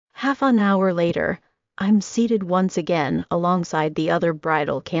Half an hour later, I'm seated once again alongside the other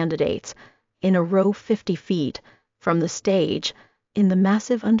bridal candidates, in a row 50 feet from the stage, in the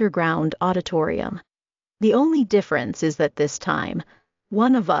massive underground auditorium. The only difference is that this time,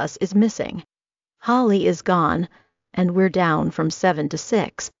 one of us is missing. Holly is gone, and we're down from 7 to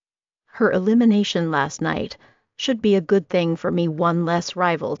 6. Her elimination last night should be a good thing for me, one less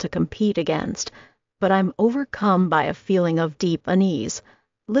rival to compete against, but I'm overcome by a feeling of deep unease,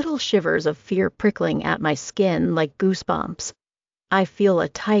 little shivers of fear prickling at my skin like goosebumps. I feel a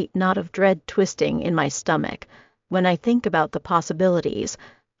tight knot of dread twisting in my stomach when I think about the possibilities,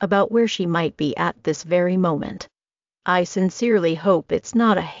 about where she might be at this very moment. I sincerely hope it's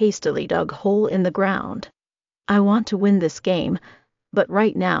not a hastily dug hole in the ground. I want to win this game, but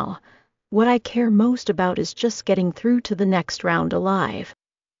right now, what I care most about is just getting through to the next round alive.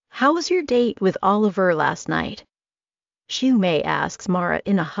 How was your date with Oliver last night? Xiumei asks Mara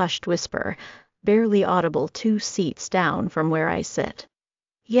in a hushed whisper, barely audible 2 seats down from where I sit.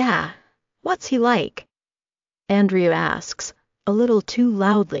 Yeah, what's he like? Andrea asks, a little too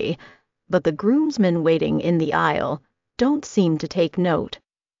loudly, but the groomsmen waiting in the aisle don't seem to take note.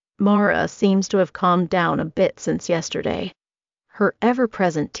 Mara seems to have calmed down a bit since yesterday. Her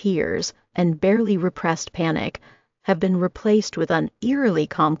ever-present tears and barely repressed panic have been replaced with an eerily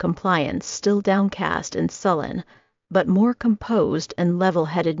calm compliance, still downcast and sullen, but more composed and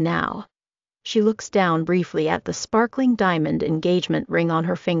level-headed now. She looks down briefly at the sparkling diamond engagement ring on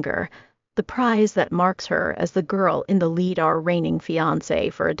her finger, the prize that marks her as the girl in the lead, our reigning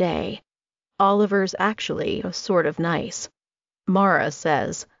fiancé for a day. Oliver's actually sort of nice, Mara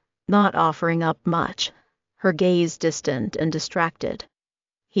says, not offering up much, her gaze distant and distracted.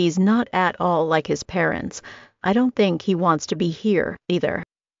 He's not at all like his parents. I don't think he wants to be here, either.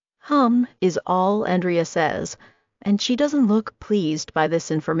 Is all Andrea says, and she doesn't look pleased by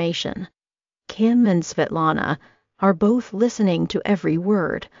this information. Kim and Svetlana are both listening to every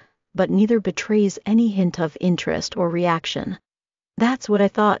word, but neither betrays any hint of interest or reaction. That's what I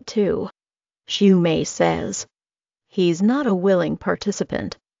thought, too, Xiumei says. He's not a willing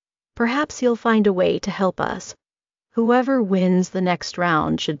participant. Perhaps he'll find a way to help us. Whoever wins the next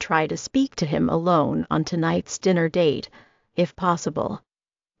round should try to speak to him alone on tonight's dinner date, if possible.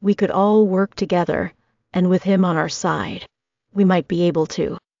 We could all work together, and with him on our side, we might be able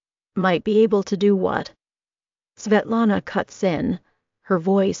to. Might be able to do what? Svetlana cuts in, her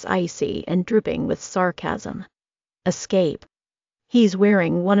voice icy and dripping with sarcasm. Escape. He's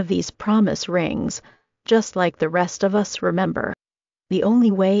wearing one of these promise rings, just like the rest of us, remember. The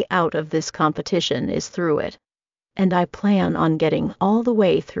only way out of this competition is through it. And I plan on getting all the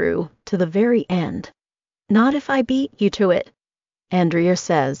way through to the very end. Not if I beat you to it, Andrea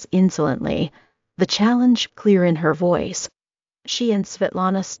says insolently, the challenge clear in her voice. She and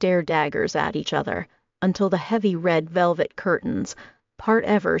Svetlana stare daggers at each other until the heavy red velvet curtains part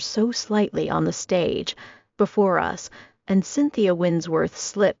ever so slightly on the stage before us, and Cynthia Winsworth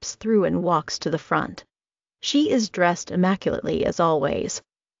slips through and walks to the front. She is dressed immaculately as always.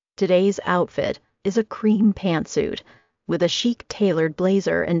 Today's outfit is a cream pantsuit with a chic tailored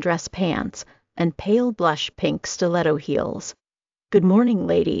blazer and dress pants and pale blush pink stiletto heels. Good morning,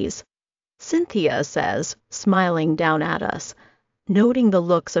 ladies, Cynthia says, smiling down at us, noting the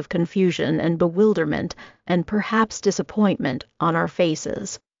looks of confusion and bewilderment and perhaps disappointment on our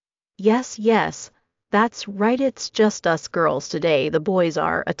faces. Yes, that's right, it's just us girls today. The boys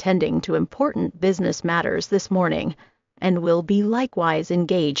are attending to important business matters this morning and will be likewise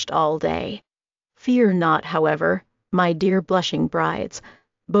engaged all day. Fear not, however, my dear blushing brides.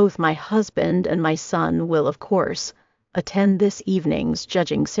 Both my husband and my son will, of course, attend this evening's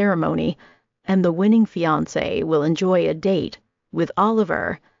judging ceremony, and the winning fiancé will enjoy a date with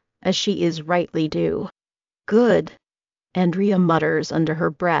Oliver, as she is rightly due. Good, Andrea mutters under her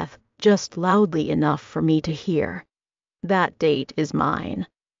breath, just loudly enough for me to hear. That date is mine.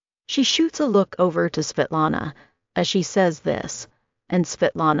 She shoots a look over to Svetlana as she says this, and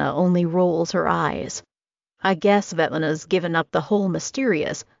Svetlana only rolls her eyes. I guess Svetlana's given up the whole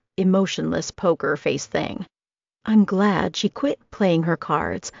mysterious, emotionless poker face thing. I'm glad she quit playing her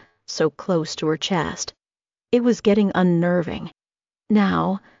cards so close to her chest. It was getting unnerving.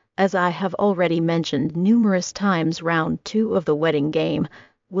 Now, as I have already mentioned numerous times, round 2 of the wedding game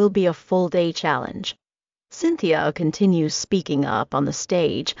will be a full-day challenge. Cynthia continues speaking up on the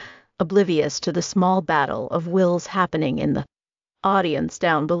stage, oblivious to the small battle of wills happening in the audience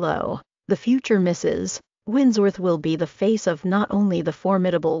down below. The future Mrs. Winsworth will be the face of not only the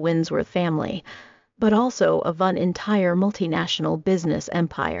formidable Winsworth family, but also of an entire multinational business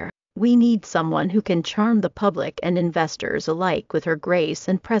empire. We need someone who can charm the public and investors alike with her grace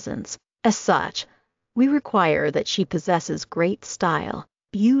and presence. As such, we require that she possesses great style,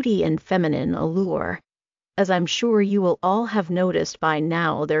 beauty, and feminine allure. As I'm sure you will all have noticed by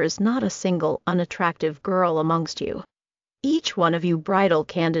now, there is not a single unattractive girl amongst you. Each one of you bridal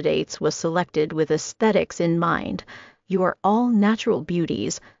candidates was selected with aesthetics in mind. You are all natural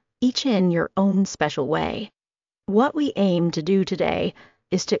beauties, each in your own special way. What we aim to do today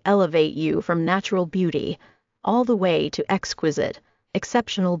is to elevate you from natural beauty all the way to exquisite,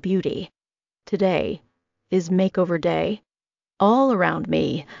 exceptional beauty. Today is makeover day. All around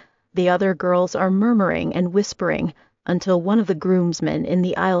me, the other girls are murmuring and whispering until one of the groomsmen in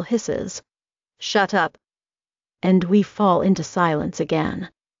the aisle hisses, "Shut up!" And we fall into silence again.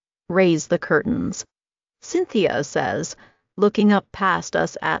 "Raise the curtains," Cynthia says, looking up past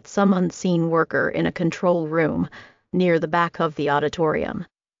us at some unseen worker in a control room near the back of the auditorium.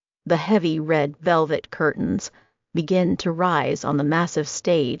 The heavy red velvet curtains begin to rise on the massive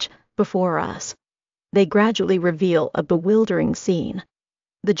stage before us. They gradually reveal a bewildering scene.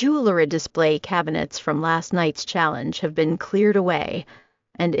 The jewelry display cabinets from last night's challenge have been cleared away,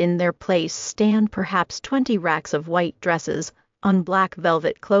 and in their place stand perhaps 20 racks of white dresses on black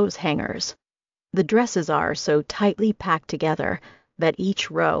velvet clothes hangers. The dresses are so tightly packed together that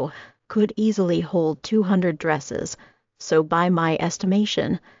each row could easily hold 200 dresses, so by my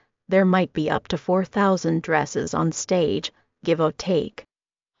estimation, there might be up to 4,000 dresses on stage, give or take.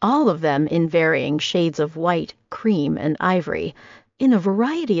 All of them in varying shades of white, cream, and ivory, in a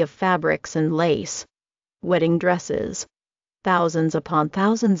variety of fabrics and lace. Wedding dresses. Thousands upon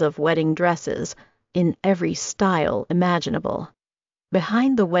thousands of wedding dresses, in every style imaginable.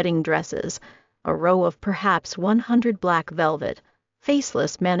 Behind the wedding dresses, a row of perhaps 100 black velvet,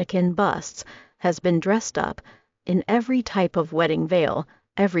 faceless mannequin busts has been dressed up in every type of wedding veil,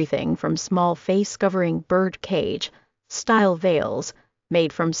 everything from small face-covering bird cage style veils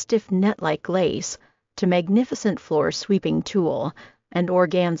made from stiff net-like lace to magnificent floor-sweeping tulle and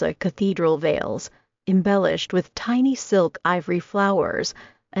organza cathedral veils embellished with tiny silk ivory flowers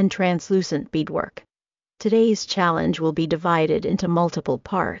and translucent beadwork. Today's challenge will be divided into multiple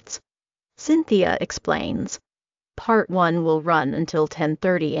parts. Cynthia explains. Part 1 will run until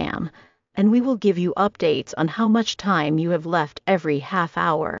 10:30 am, and we will give you updates on how much time you have left every half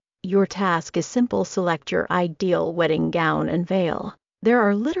hour. Your task is simple: select your ideal wedding gown and veil. There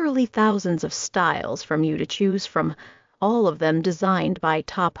are literally thousands of styles from you to choose from, all of them designed by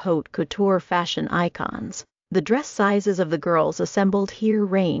top haute couture fashion icons. The dress sizes of the girls assembled here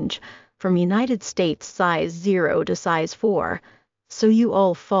range from United States size 0 to size 4, so you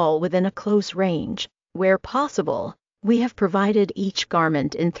all fall within a close range. Where possible, we have provided each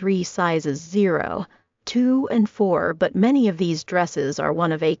garment in 3 sizes 0, 2, and 4, but many of these dresses are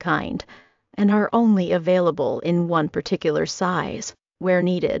one of a kind and are only available in one particular size. Where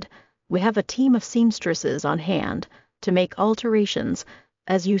needed, we have a team of seamstresses on hand to make alterations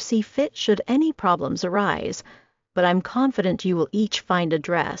as you see fit should any problems arise, but I'm confident you will each find a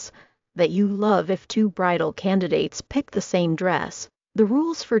dress that you love if 2 bridal candidates pick the same dress. The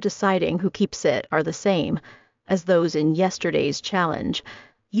rules for deciding who keeps it are the same as those in yesterday's challenge.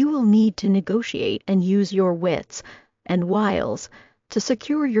 You will need to negotiate and use your wits and wiles to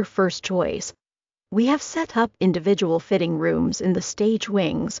secure your first choice. We have set up individual fitting rooms in the stage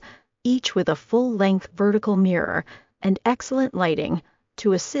wings, each with a full-length vertical mirror and excellent lighting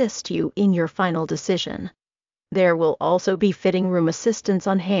to assist you in your final decision. There will also be fitting room assistants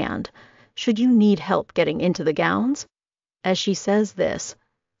on hand, should you need help getting into the gowns. As she says this,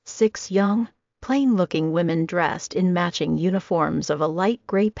 6 young, plain-looking women dressed in matching uniforms of a light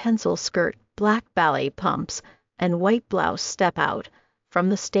gray pencil skirt, black ballet pumps, and white blouse step out from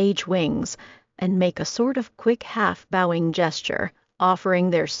the stage wings and make a sort of quick half-bowing gesture,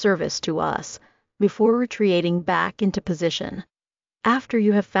 offering their service to us, before retreating back into position. After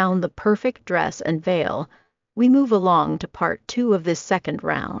you have found the perfect dress and veil, we move along to part 2 of this second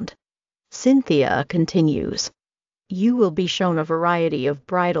round. Cynthia continues. You will be shown a variety of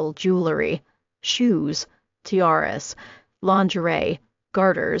bridal jewelry, shoes, tiaras, lingerie,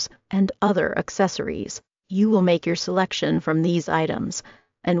 garters, and other accessories. You will make your selection from these items,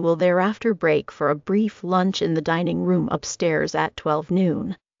 and will thereafter break for a brief lunch in the dining room upstairs at 12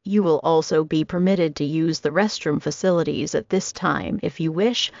 noon. You will also be permitted to use the restroom facilities at this time if you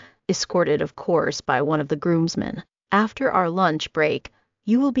wish, escorted of course by one of the groomsmen. After our lunch break,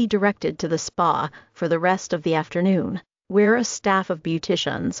 you will be directed to the spa for the rest of the afternoon, where a staff of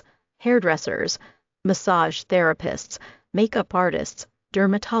beauticians, hairdressers, massage therapists, makeup artists,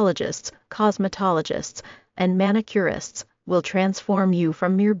 dermatologists, cosmetologists, and manicurists will transform you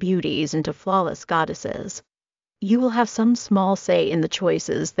from mere beauties into flawless goddesses. You will have some small say in the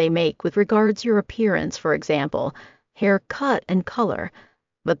choices they make with regards your appearance, for example, hair cut and color,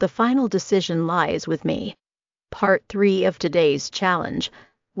 but the final decision lies with me. Part 3 of today's challenge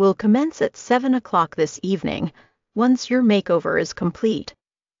will commence at 7 o'clock this evening, once your makeover is complete.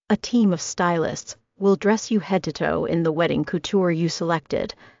 A team of stylists will dress you head to toe in the wedding couture you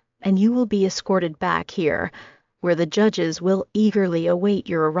selected, and you will be escorted back here, where the judges will eagerly await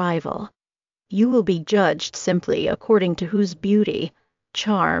your arrival. You will be judged simply according to whose beauty,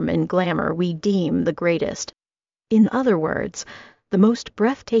 charm, and glamour we deem the greatest. In other words, the most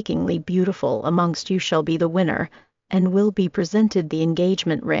breathtakingly beautiful amongst you shall be the winner, and will be presented the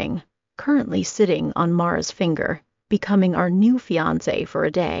engagement ring, currently sitting on Mara's finger, becoming our new fiancé for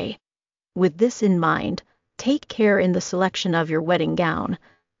a day. With this in mind, take care in the selection of your wedding gown,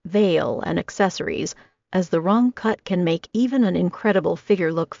 veil, and accessories, as the wrong cut can make even an incredible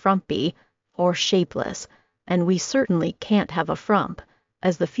figure look frumpy or shapeless, and we certainly can't have a frump,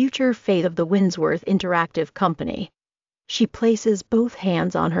 as the future fate of the Winsworth Interactive company. She places both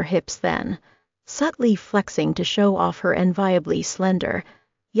hands on her hips then, subtly flexing to show off her enviably slender,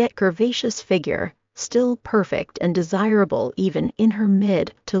 yet curvaceous figure, still perfect and desirable even in her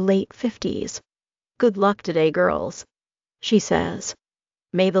mid to late 50s. "Good luck today, girls," she says.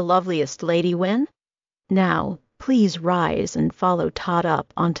 "May the loveliest lady win? Now, please rise and follow Todd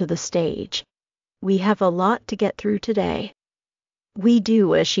up onto the stage. We have a lot to get through today." We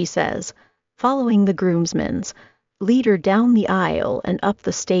do as she says, following the groomsmen's, lead her down the aisle and up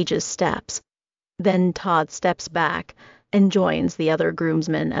the stage's steps. Then Todd steps back and joins the other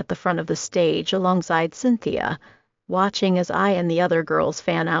groomsmen at the front of the stage alongside Cynthia, watching as I and the other girls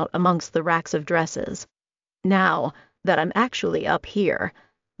fan out amongst the racks of dresses. Now that I'm actually up here,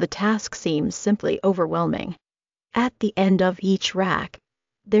 the task seems simply overwhelming. At the end of each rack,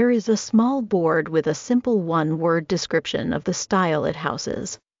 there is a small board with a simple one-word description of the style it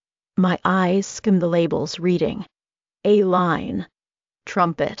houses. My eyes skim the labels, reading A-line,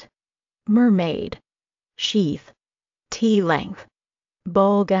 trumpet, mermaid, sheath, T-length,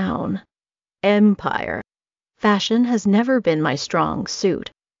 ball gown, empire. Fashion has never been my strong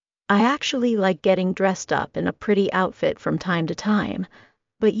suit. I actually like getting dressed up in a pretty outfit from time to time,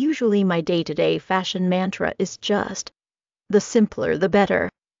 but usually my day-to-day fashion mantra is just, the simpler the better.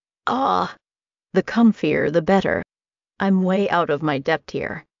 The comfier the better. I'm way out of my depth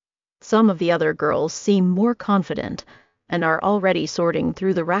here. Some of the other girls seem more confident and are already sorting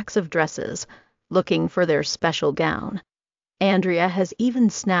through the racks of dresses, looking for their special gown. Andrea has even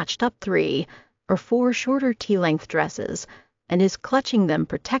snatched up 3 or 4 shorter T-length dresses and is clutching them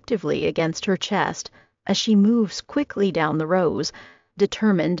protectively against her chest as she moves quickly down the rows,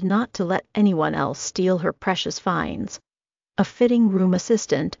 determined not to let anyone else steal her precious finds. A fitting room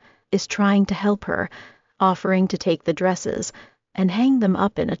assistant is trying to help her, offering to take the dresses and hang them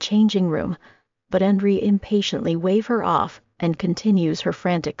up in a changing room, but Andrea impatiently waves her off and continues her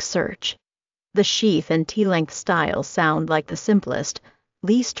frantic search. The sheath and T-length styles sound like the simplest,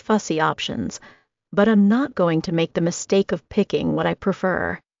 least fussy options, but I'm not going to make the mistake of picking what I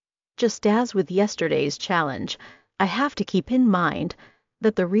prefer. Just as with yesterday's challenge, I have to keep in mind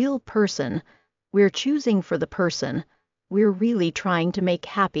that the real person we're choosing for the person we're really trying to make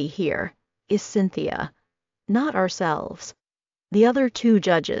happy here is Cynthia, not ourselves. The other 2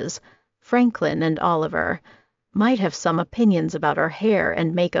 judges, Franklin and Oliver, might have some opinions about our hair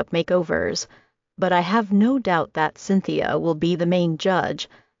and makeup makeovers, but I have no doubt that Cynthia will be the main judge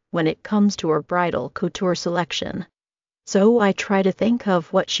when it comes to her bridal couture selection. So I try to think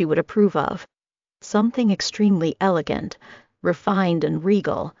of what she would approve of. Something extremely elegant, refined and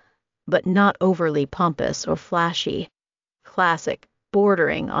regal, but not overly pompous or flashy. Classic,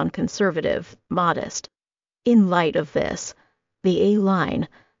 bordering on conservative, modest. In light of this, the A-line,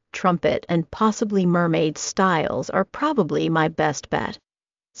 trumpet, and possibly mermaid styles are probably my best bet.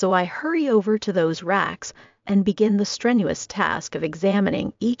 So I hurry over to those racks and begin the strenuous task of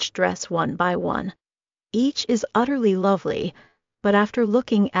examining each dress one by one. Each is utterly lovely, but after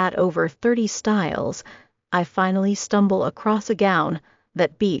looking at over 30 styles, I finally stumble across a gown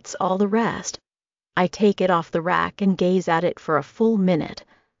that beats all the rest. I take it off the rack and gaze at it for a full minute,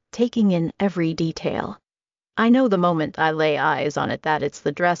 taking in every detail. I know the moment I lay eyes on it that it's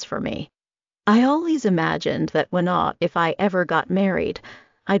the dress for me. I always imagined that if I ever got married,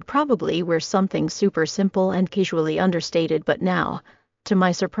 I'd probably wear something super simple and casually understated, but now, to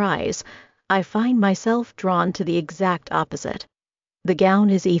my surprise, I find myself drawn to the exact opposite. The gown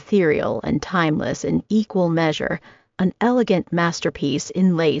is ethereal and timeless in equal measure, an elegant masterpiece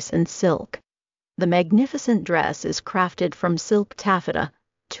in lace and silk. The magnificent dress is crafted from silk taffeta,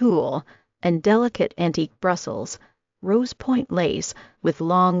 tulle, and delicate antique Brussels, rose point lace with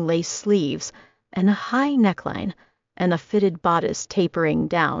long lace sleeves, and a high neckline, and a fitted bodice tapering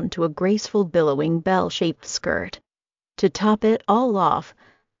down to a graceful billowing bell-shaped skirt. To top it all off,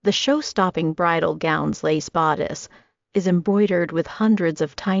 the show-stopping bridal gown's lace bodice is embroidered with hundreds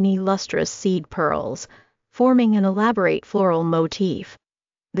of tiny lustrous seed pearls, forming an elaborate floral motif.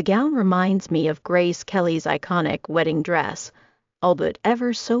 The gown reminds me of Grace Kelly's iconic wedding dress, albeit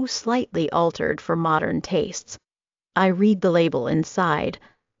ever so slightly altered for modern tastes. I read the label inside,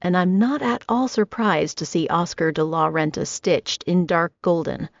 and I'm not at all surprised to see Oscar de la Renta stitched in dark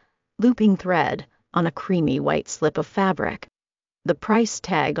golden, looping thread on a creamy white slip of fabric. The price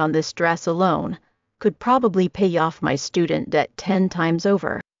tag on this dress alone could probably pay off my student debt 10 times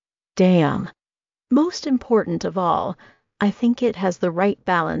over. Damn. Most important of all, I think it has the right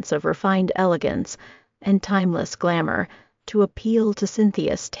balance of refined elegance and timeless glamour to appeal to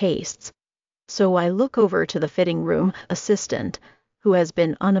Cynthia's tastes. So I look over to the fitting room assistant, who has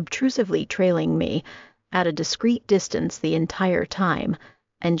been unobtrusively trailing me at a discreet distance the entire time,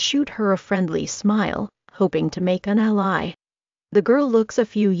 and shoot her a friendly smile, hoping to make an ally. The girl looks a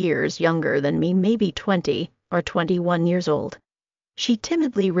few years younger than me, maybe 20 or 21 years old. She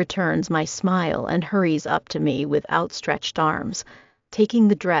timidly returns my smile and hurries up to me with outstretched arms, taking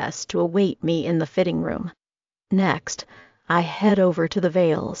the dress to await me in the fitting room. Next, I head over to the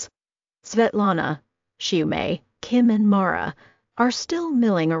veils. Svetlana, Shumei, Kim, and Mara are still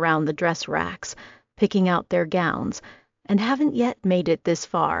milling around the dress racks, picking out their gowns, and haven't yet made it this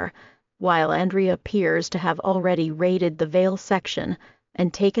far, while Andrea appears to have already raided the veil section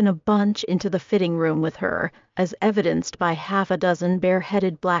and taken a bunch into the fitting room with her, as evidenced by half a dozen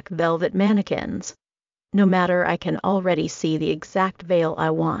bare-headed black velvet mannequins. No matter, I can already see the exact veil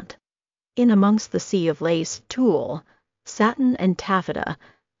I want. In amongst the sea of lace, tulle, satin, and taffeta,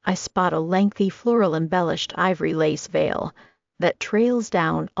 I spot a lengthy floral-embellished ivory lace veil that trails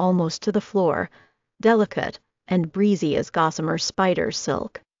down almost to the floor, delicate and breezy as gossamer spider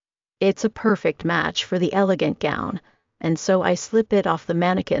silk. It's a perfect match for the elegant gown, and so I slip it off the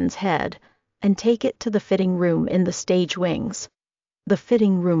mannequin's head and take it to the fitting room in the stage wings. The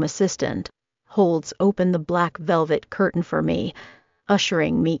fitting room assistant holds open the black velvet curtain for me,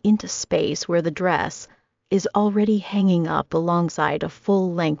 ushering me into space where the dress is already hanging up alongside a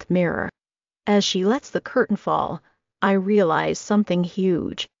full-length mirror. As she lets the curtain fall, I realize something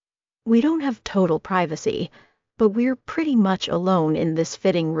huge. We don't have total privacy, but we're pretty much alone in this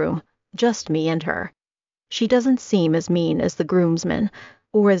fitting room, just me and her. She doesn't seem as mean as the groomsman,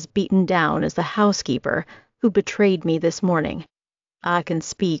 or as beaten down as the housekeeper who betrayed me this morning. I can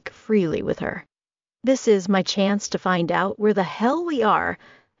speak freely with her. This is my chance to find out where the hell we are,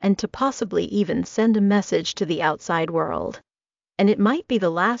 and to possibly even send a message to the outside world. And it might be the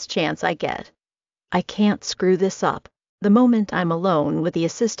last chance I get. I can't screw this up. The moment I'm alone with the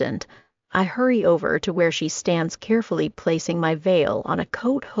assistant, I hurry over to where she stands carefully placing my veil on a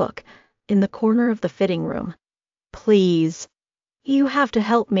coat hook in the corner of the fitting room. Please, you have to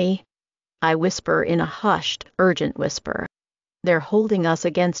help me, I whisper in a hushed, urgent whisper. They're holding us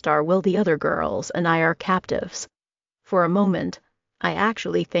against our will. The other girls and I are captives. For a moment, I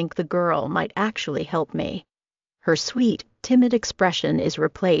actually think the girl might actually help me. Her sweet, timid expression is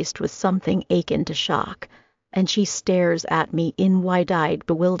replaced with something akin to shock, and she stares at me in wide-eyed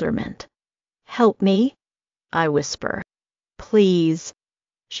bewilderment. Help me? I whisper. Please.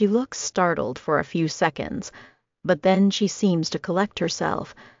 She looks startled for a few seconds, but then she seems to collect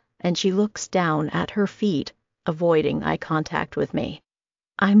herself, and she looks down at her feet, avoiding eye contact with me.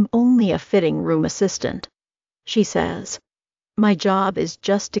 I'm only a fitting room assistant, she says. My job is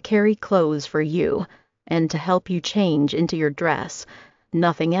just to carry clothes for you, and to help you change into your dress,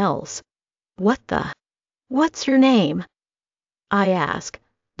 nothing else. What's your name? I ask,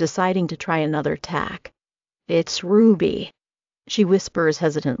 deciding to try another tack. It's Ruby, she whispers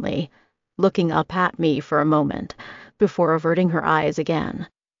hesitantly, looking up at me for a moment, before averting her eyes again.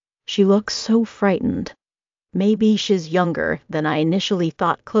 She looks so frightened. Maybe she's younger than I initially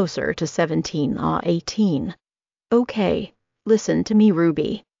thought, closer to 17 or 18. Okay, listen to me,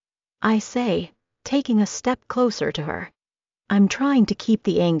 Ruby, I say, taking a step closer to her. I'm trying to keep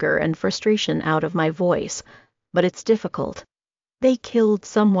the anger and frustration out of my voice, but it's difficult. They killed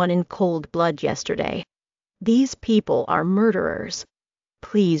someone in cold blood yesterday. These people are murderers.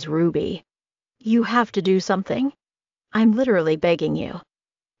 Please, Ruby, you have to do something. I'm literally begging you.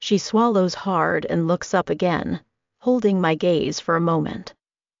 She swallows hard and looks up again, holding my gaze for a moment.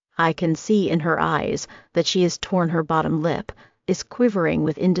 I can see in her eyes that she has torn her bottom lip, is quivering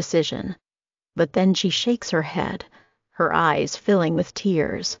with indecision. But then she shakes her head, her eyes filling with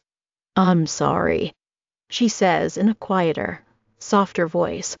tears. "I'm sorry," she says in a quieter, softer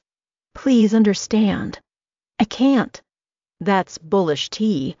voice. "Please understand. I can't." That's bullish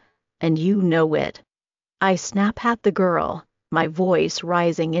tea, and you know it. I snap at the girl, my voice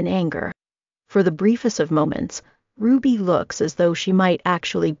rising in anger. For the briefest of moments, Ruby looks as though she might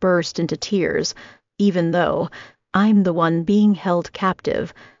actually burst into tears, even though I'm the one being held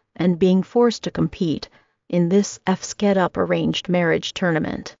captive and being forced to compete in this F-sked-up arranged marriage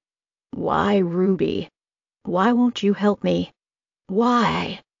tournament. Why, Ruby? Why won't you help me?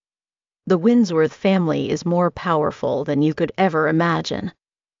 Why? The Winsworth family is more powerful than you could ever imagine,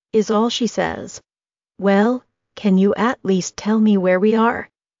 is all she says. Well, can you at least tell me where we are?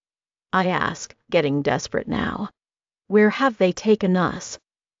 I ask, getting desperate now. Where have they taken us?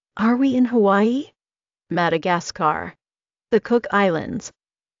 Are we in Hawaii? Madagascar? The Cook Islands?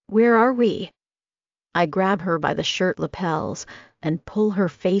 Where are we? I grab her by the shirt lapels and pull her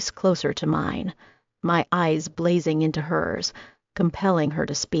face closer to mine, my eyes blazing into hers, compelling her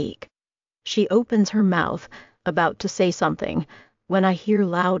to speak. She opens her mouth, about to say something, when I hear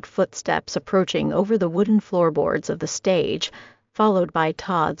loud footsteps approaching over the wooden floorboards of the stage, followed by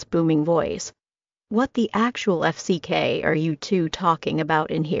Todd's booming voice. What the actual FCK are you two talking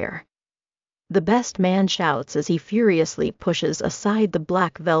about in here? The best man shouts as he furiously pushes aside the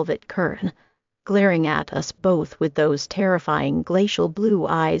black velvet curtain, glaring at us both with those terrifying glacial blue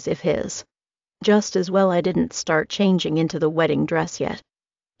eyes of his. Just as well I didn't start changing into the wedding dress yet.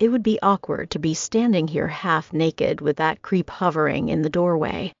 It would be awkward to be standing here half naked with that creep hovering in the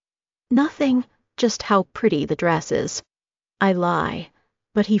doorway. Nothing, just how pretty the dress is. I lie,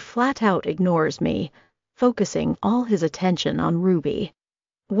 but he flat out ignores me, focusing all his attention on Ruby.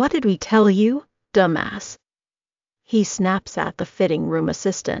 What did we tell you, dumbass? He snaps at the fitting room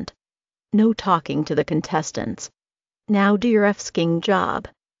assistant. No talking to the contestants. Now do your F-sking job.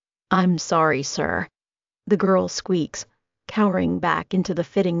 I'm sorry, sir. The girl squeaks, cowering back into the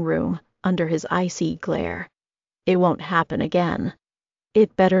fitting room under his icy glare. It won't happen again.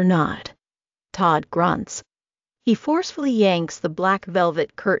 It better not. Todd grunts. He forcefully yanks the black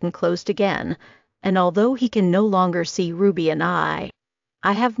velvet curtain closed again, and although he can no longer see Ruby and I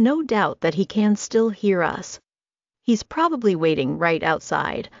have no doubt that he can still hear us. He's probably waiting right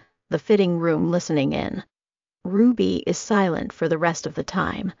outside the fitting room listening in. Ruby is silent for the rest of the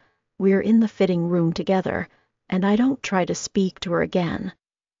time. We're in the fitting room together, and I don't try to speak to her again.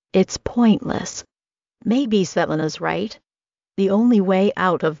 It's pointless. Maybe Svetlana's right. The only way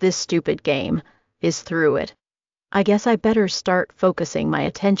out of this stupid game is through it. I guess I better start focusing my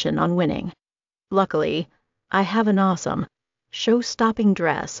attention on winning. Luckily, I have an awesome, show-stopping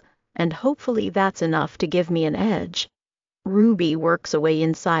dress, and hopefully that's enough to give me an edge. Ruby works away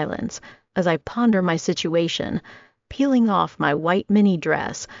in silence as I ponder my situation, peeling off my white mini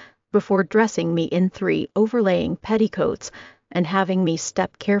dress before dressing me in 3 overlaying petticoats and having me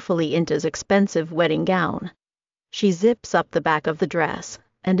step carefully into his expensive wedding gown. She zips up the back of the dress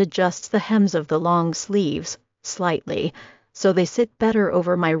and adjusts the hems of the long sleeves slightly so they sit better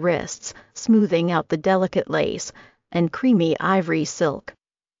over my wrists, smoothing out the delicate lace and creamy ivory silk.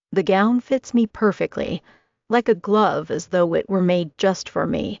 The gown fits me perfectly, like a glove as though it were made just for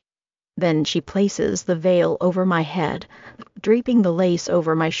me. Then she places the veil over my head, draping the lace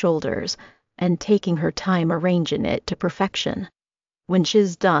over my shoulders, and taking her time arranging it to perfection. When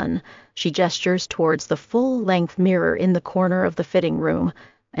she's done, she gestures towards the full-length mirror in the corner of the fitting room,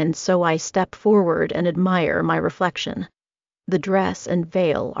 and so I step forward and admire my reflection. The dress and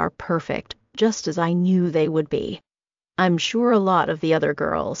veil are perfect, just as I knew they would be. I'm sure a lot of the other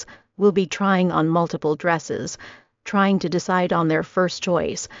girls will be trying on multiple dresses, trying to decide on their first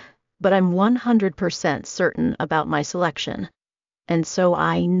choice, but I'm 100% certain about my selection. And so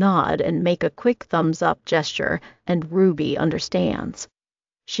I nod and make a quick thumbs-up gesture, and Ruby understands.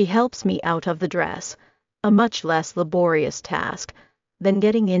 She helps me out of the dress, a much less laborious task than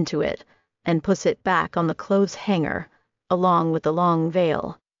getting into it, and puts it back on the clothes hanger, along with the long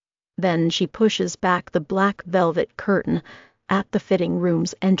veil. Then she pushes back the black velvet curtain at the fitting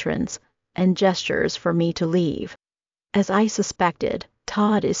room's entrance and gestures for me to leave. As I suspected,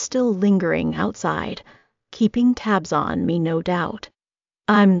 Todd is still lingering outside, keeping tabs on me, no doubt.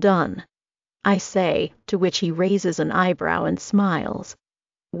 I'm done, I say, to which he raises an eyebrow and smiles.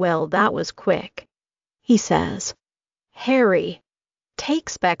 Well, that was quick, he says. Harry, take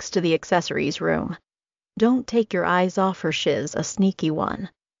Specs to the accessories room. Don't take your eyes off her, she's a sneaky one.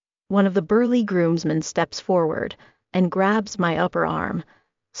 One of the burly groomsmen steps forward and grabs my upper arm,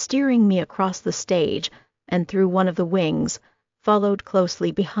 steering me across the stage and through one of the wings, followed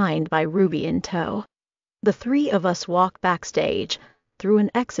closely behind by Ruby in tow. The three of us walk backstage, through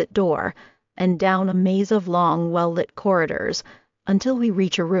an exit door, and down a maze of long, well-lit corridors, until we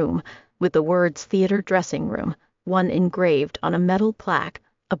reach a room with the words theater dressing room, one engraved on a metal plaque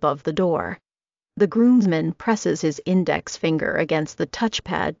above the door. The groomsman presses his index finger against the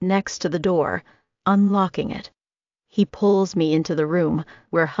touchpad next to the door, unlocking it. He pulls me into the room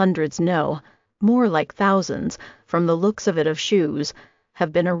where hundreds, no, more like thousands, from the looks of it, of shoes,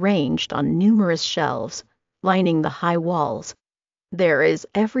 have been arranged on numerous shelves, lining the high walls. There is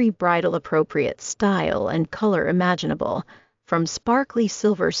every bridal-appropriate style and color imaginable, from sparkly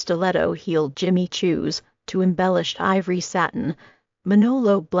silver stiletto-heeled Jimmy Choos to embellished ivory satin,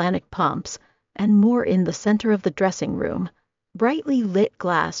 Manolo Blahnik pumps, and more. In the center of the dressing room, brightly lit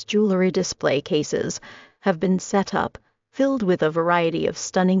glass jewelry display cases have been set up, filled with a variety of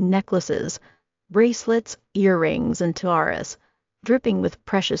stunning necklaces, bracelets, earrings, and tiaras, dripping with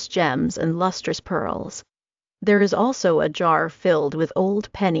precious gems and lustrous pearls. There is also a jar filled with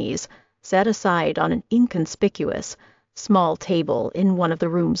old pennies, set aside on an inconspicuous, small table in one of the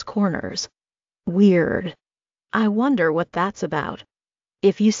room's corners. Weird. I wonder what that's about.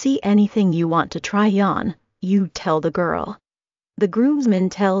 If you see anything you want to try on, you tell the girl. The groomsman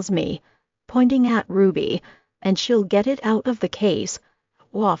tells me, pointing at Ruby, and she'll get it out of the case,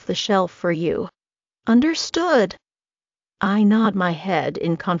 off the shelf for you. Understood. I nod my head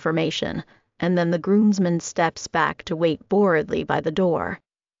in confirmation, and then the groomsman steps back to wait boredly by the door.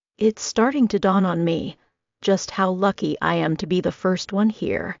 It's starting to dawn on me just how lucky I am to be the first one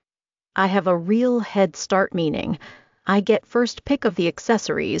here. I have a real head start, meaning I get first pick of the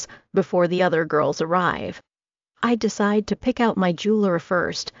accessories before the other girls arrive. I decide to pick out my jeweler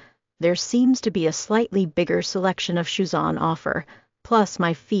first. There seems to be a slightly bigger selection of shoes on offer, plus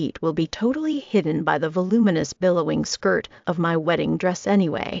my feet will be totally hidden by the voluminous billowing skirt of my wedding dress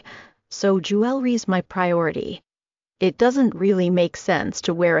anyway, so jewelry's my priority. It doesn't really make sense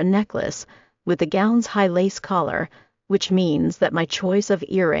to wear a necklace with the gown's high lace collar, which means that my choice of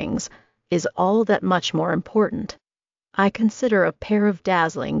earrings is all that much more important. I consider a pair of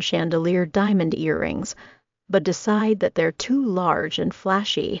dazzling chandelier diamond earrings, but decide that they're too large and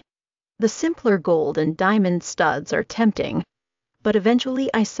flashy. The simpler gold and diamond studs are tempting, but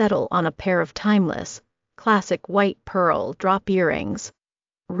eventually I settle on a pair of timeless, classic white pearl drop earrings.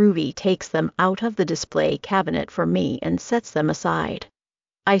 Ruby takes them out of the display cabinet for me and sets them aside.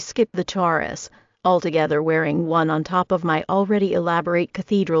 I skip the tiaras, altogether. Wearing one on top of my already elaborate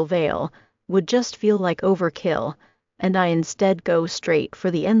cathedral veil would just feel like overkill, and I instead go straight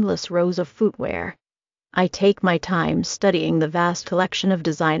for the endless rows of footwear. I take my time studying the vast collection of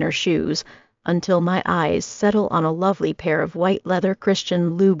designer shoes until my eyes settle on a lovely pair of white leather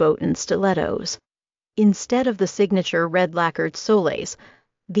Christian Louboutin stilettos. Instead of the signature red lacquered soles,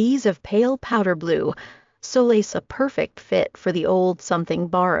 these of pale powder blue, soles a perfect fit for the old something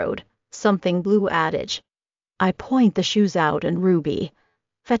borrowed, something blue adage. I point the shoes out and Ruby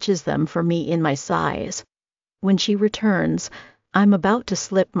fetches them for me in my size. When she returns, I'm about to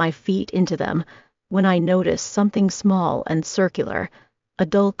slip my feet into them when I notice something small and circular, a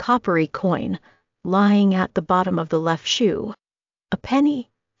dull coppery coin, lying at the bottom of the left shoe. A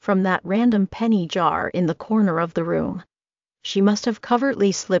penny, from that random penny jar in the corner of the room. She must have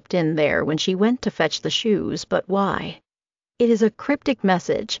covertly slipped in there when she went to fetch the shoes, but why? It is a cryptic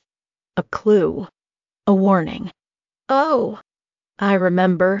message, a clue, a warning. Oh, I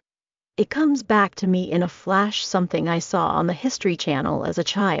remember. It comes back to me in a flash, something I saw on the History Channel as a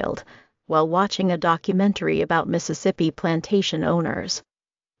child, while watching a documentary about Mississippi plantation owners.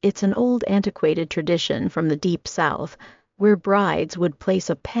 It's an old antiquated tradition from the Deep South, where brides would place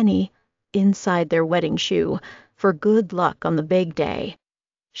a penny inside their wedding shoe for good luck on the big day.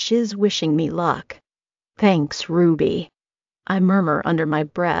 She's wishing me luck. Thanks, Ruby. I murmur under my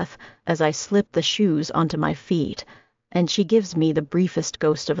breath as I slip the shoes onto my feet, and she gives me the briefest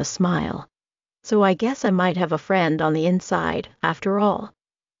ghost of a smile. So I guess I might have a friend on the inside, after all.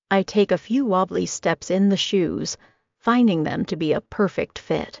 I take a few wobbly steps in the shoes, finding them to be a perfect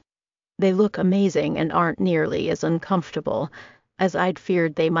fit. They look amazing and aren't nearly as uncomfortable as I'd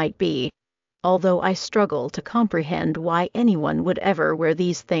feared they might be, although I struggle to comprehend why anyone would ever wear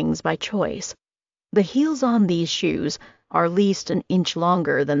these things by choice. The heels on these shoes are at least an inch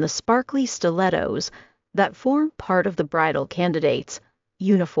longer than the sparkly stilettos that form part of the bridal candidate's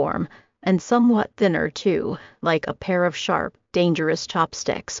uniform, and somewhat thinner too, like a pair of sharp, dangerous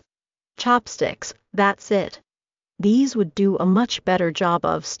chopsticks. Chopsticks, that's it. These would do a much better job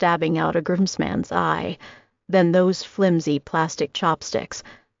of stabbing out a groomsman's eye than those flimsy plastic chopsticks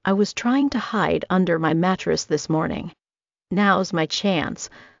I was trying to hide under my mattress this morning. Now's my chance.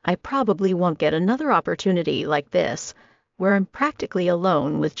 I probably won't get another opportunity like this, where I'm practically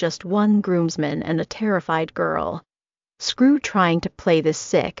alone with just one groomsman and a terrified girl. Screw trying to play this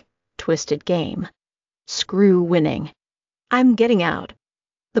sick, twisted game. Screw winning. I'm getting out.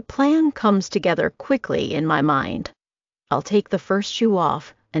 The plan comes together quickly in my mind. I'll take the first shoe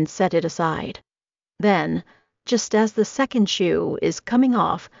off and set it aside. Then, just as the second shoe is coming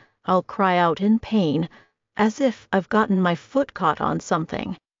off, I'll cry out in pain, as if I've gotten my foot caught on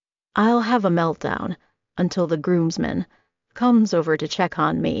something. I'll have a meltdown until the groomsman comes over to check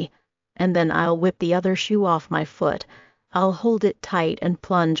on me, and then I'll whip the other shoe off my foot. I'll hold it tight and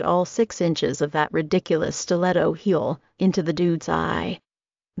plunge all 6 inches of that ridiculous stiletto heel into the dude's eye.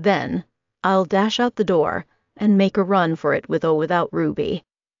 Then I'll dash out the door and make a run for it with or without Ruby.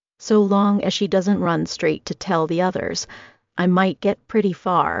 So long as she doesn't run straight to tell the others, I might get pretty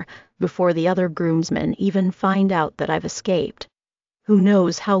far before the other groomsmen even find out that I've escaped. Who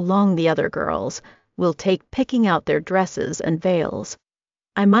knows how long the other girls will take picking out their dresses and veils.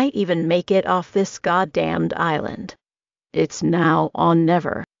 I might even make it off this goddamned island. It's now or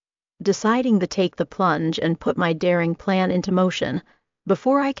never. Deciding to take the plunge and put my daring plan into motion,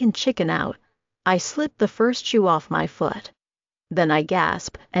 before I can chicken out, I slip the first shoe off my foot. Then I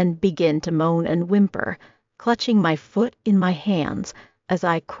gasp and begin to moan and whimper, clutching my foot in my hands as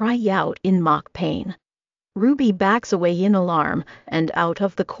I cry out in mock pain. Ruby backs away in alarm, and out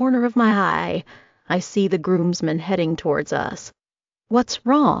of the corner of my eye, I see the groomsman heading towards us. "What's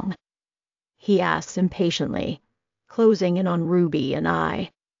wrong?" he asks impatiently, closing in on Ruby and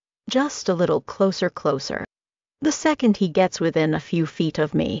I. Just a little closer. The second he gets within a few feet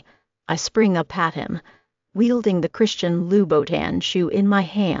of me, I spring up at him, wielding the Christian Louboutin shoe in my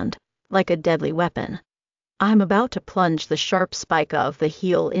hand like a deadly weapon. I'm about to plunge the sharp spike of the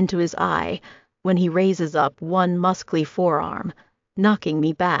heel into his eye when he raises up one muscly forearm, knocking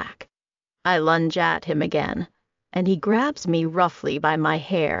me back. I lunge at him again, and he grabs me roughly by my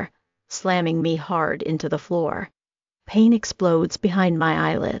hair, slamming me hard into the floor. Pain explodes behind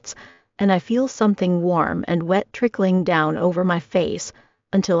my eyelids, and I feel something warm and wet trickling down over my face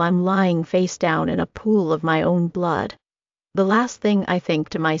until I'm lying face down in a pool of my own blood. The last thing I think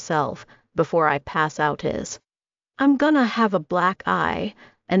to myself before I pass out is, I'm gonna have a black eye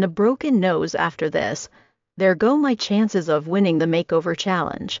and a broken nose after this. There go my chances of winning the makeover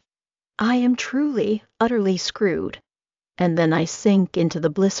challenge. I am truly, utterly screwed. And then I sink into the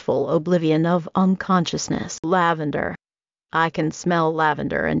blissful oblivion of unconsciousness. Lavender. I can smell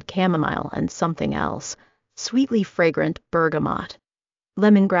lavender and chamomile and something else. Sweetly fragrant bergamot.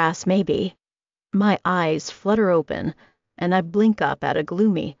 Lemongrass, maybe. My eyes flutter open, and I blink up at a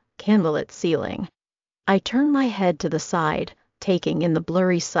gloomy, candlelit ceiling. I turn my head to the side, taking in the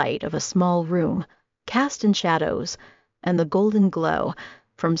blurry sight of a small room, cast in shadows, and the golden glow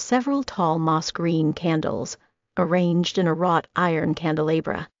from several tall moss-green candles, arranged in a wrought iron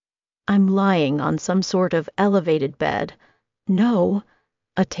candelabra. I'm lying on some sort of elevated bed. No,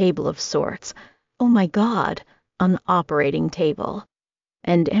 a table of sorts. Oh my God, an operating table.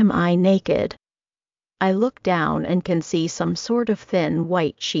 And am I naked? I look down and can see some sort of thin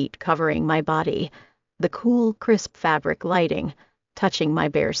white sheet covering my body, the cool, crisp fabric lighting, touching my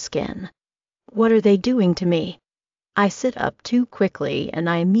bare skin. What are they doing to me? I sit up too quickly, and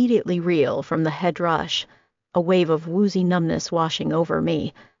I immediately reel from the head rush, a wave of woozy numbness washing over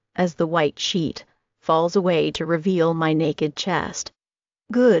me as the white sheet falls away to reveal my naked chest.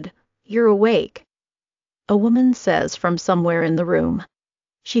 Good, you're awake, a woman says from somewhere in the room.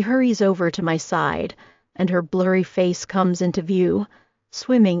 She hurries over to my side, and her blurry face comes into view,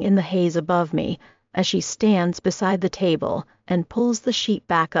 swimming in the haze above me as she stands beside the table and pulls the sheet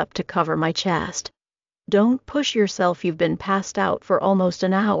back up to cover my chest. Don't push yourself, you've been passed out for almost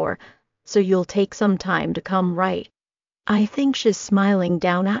an hour, so you'll take some time to come right. I think she's smiling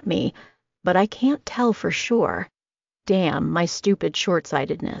down at me, but I can't tell for sure. Damn my stupid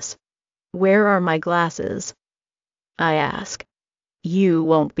short-sightedness. Where are my glasses? I ask. You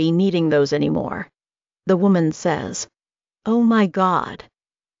won't be needing those anymore, the woman says. Oh my God.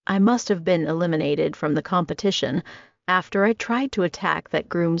 I must have been eliminated from the competition after I tried to attack that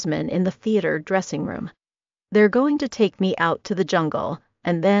groomsman in the theater dressing room. They're going to take me out to the jungle,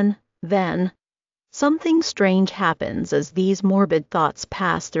 and then, something strange happens as these morbid thoughts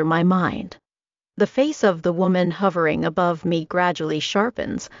pass through my mind. The face of the woman hovering above me gradually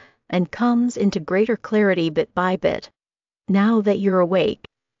sharpens and comes into greater clarity bit by bit. Now that you're awake,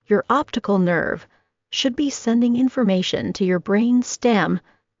 your optical nerve should be sending information to your brain stem.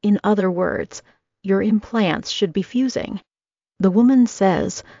 In other words, your implants should be fusing. The woman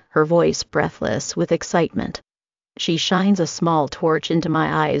says, her voice breathless with excitement. She shines a small torch into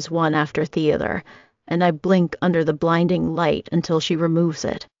my eyes one after the other, and I blink under the blinding light until she removes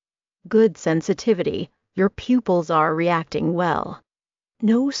it. Good sensitivity. Your pupils are reacting well.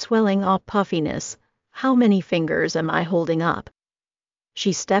 No swelling or puffiness. How many fingers am I holding up?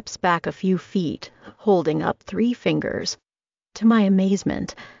 She steps back a few feet, holding up 3 fingers. To my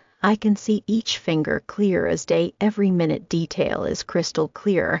amazement, I can see each finger clear as day. Every minute detail is crystal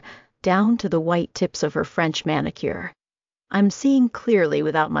clear, down to the white tips of her French manicure. I'm seeing clearly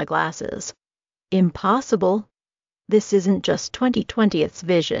without my glasses. Impossible. This isn't just 2020's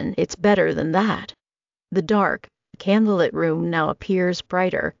vision, it's better than that. The dark, candlelit room now appears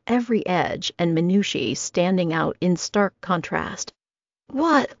brighter, every edge and minutiae standing out in stark contrast.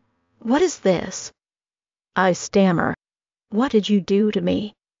 What is this? I stammer. What did you do to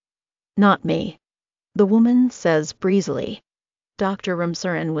me? Not me. The woman says breezily. Dr.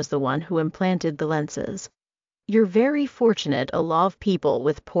 Rumsuren was the one who implanted the lenses. You're very fortunate. A lot of people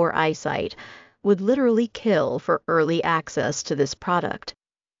with poor eyesight would literally kill for early access to this product.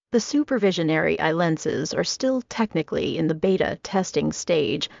 The supervisionary eye lenses are still technically in the beta testing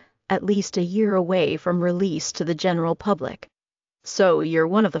stage, at least a year away from release to the general public. So you're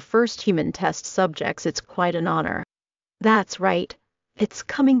one of the first human test subjects. It's quite an honor. That's right. It's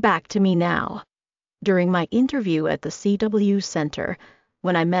coming back to me now. During my interview at the CW Center,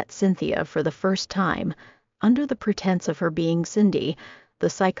 when I met Cynthia for the first time, under the pretense of her being Cindy, the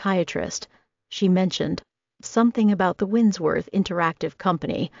psychiatrist, she mentioned something about the Winsworth Interactive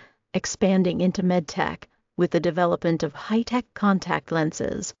company expanding into medtech with the development of high-tech contact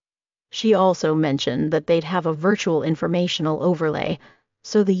lenses. She also mentioned that they'd have a virtual informational overlay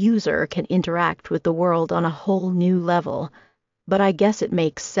so the user can interact with the world on a whole new level. But I guess it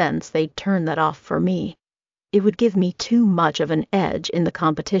makes sense they'd turn that off for me. It would give me too much of an edge in the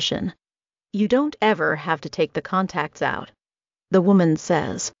competition. You don't ever have to take the contacts out, the woman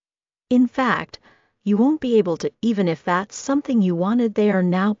says. In fact, you won't be able to, even if that's something you wanted. They are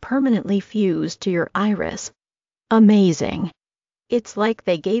now permanently fused to your iris. Amazing. It's like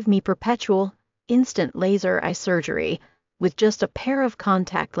they gave me perpetual, instant laser eye surgery with just a pair of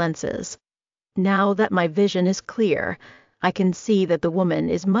contact lenses. Now that my vision is clear, I can see that the woman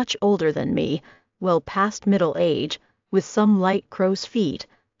is much older than me, well past middle age, with some light crow's feet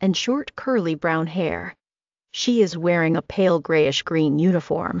and short curly brown hair. She is wearing a pale grayish-green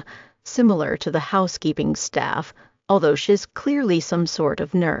uniform, similar to the housekeeping staff, although she's clearly some sort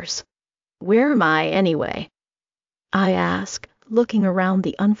of nurse. Where am I, anyway? I ask, looking around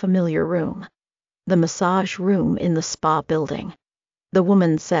the unfamiliar room. The massage room in the spa building. The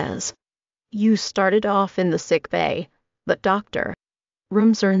woman says, You started off in the sick bay, but Dr.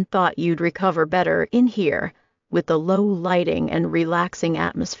 Rumsuren thought you'd recover better in here, with the low lighting and relaxing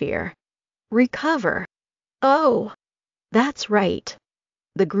atmosphere. Recover? Oh, that's right.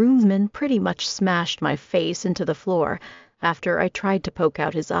 The groomsman pretty much smashed my face into the floor after I tried to poke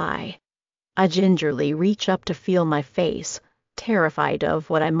out his eye. I gingerly reach up to feel my face, terrified of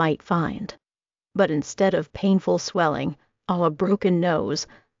what I might find. But instead of painful swelling, or a broken nose,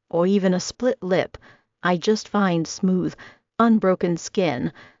 or even a split lip, I just find smooth, unbroken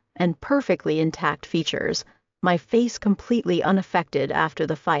skin and perfectly intact features, my face completely unaffected after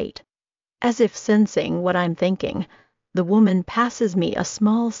the fight. As if sensing what I'm thinking, the woman passes me a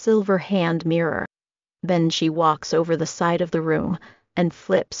small silver hand mirror. Then she walks over the side of the room and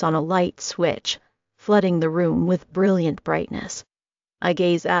flips on a light switch, flooding the room with brilliant brightness. I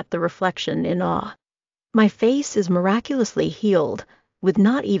gaze at the reflection in awe. My face is miraculously healed, with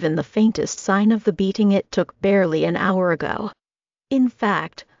not even the faintest sign of the beating it took barely an hour ago. In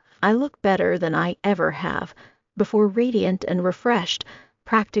fact, I look better than I ever have, before, radiant and refreshed,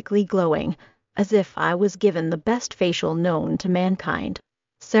 practically glowing, as if I was given the best facial known to mankind,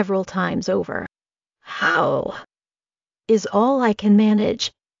 several times over. How? Is all I can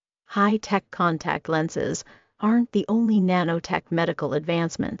manage. High-tech contact lenses aren't the only nanotech medical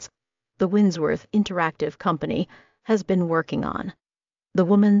advancements the Winsworth Interactive company has been working on. The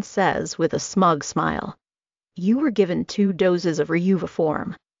woman says with a smug smile, You were given 2 doses of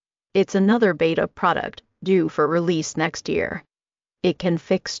Reuviform. It's another beta product due for release next year. It can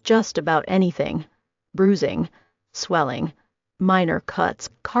fix just about anything. Bruising, swelling, minor cuts,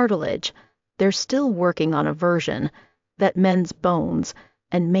 cartilage. They're still working on a version that mends bones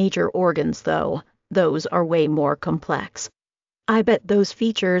and major organs, though. Those are way more complex. I bet those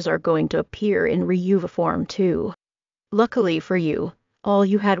features are going to appear in Reuviform too. Luckily for you, all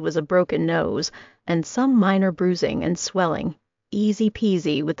you had was a broken nose and some minor bruising and swelling. Easy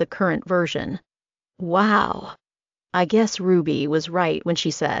peasy with the current version. Wow. I guess Ruby was right when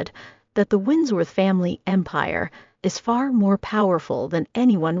she said that the Winsworth family empire is far more powerful than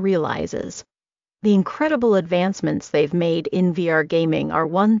anyone realizes. The incredible advancements they've made in VR gaming are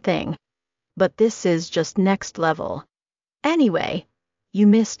one thing, but this is just next level. Anyway, you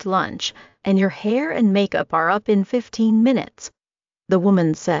missed lunch, and your hair and makeup are up in 15 minutes, the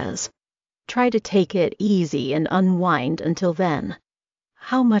woman says. Try to take it easy and unwind until then.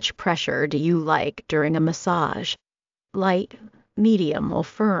 How much pressure do you like during a massage? Light, medium, or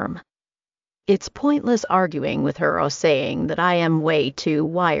firm? It's pointless arguing with her or saying that I am way too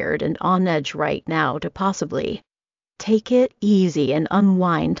wired and on edge right now to possibly take it easy and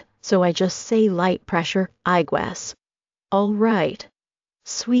unwind, so I just say light pressure, I guess. All right.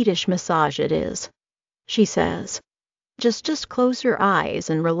 Swedish massage it is, she says. Just close your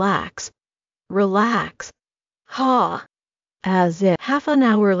eyes and relax. Relax. Ha! As if half an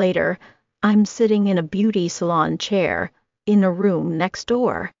hour later, I'm sitting in a beauty salon chair in a room next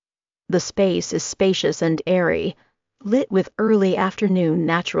door. The space is spacious and airy, lit with early afternoon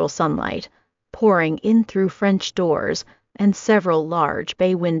natural sunlight, pouring in through French doors and several large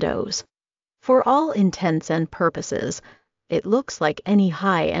bay windows. For all intents and purposes, it looks like any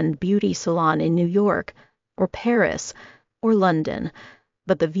high-end beauty salon in New York, or Paris, or London,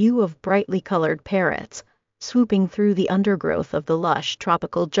 but the view of brightly colored parrots swooping through the undergrowth of the lush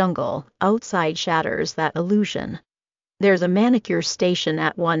tropical jungle outside shatters that illusion. There's a manicure station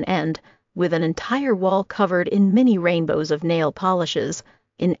at one end, with an entire wall covered in mini rainbows of nail polishes,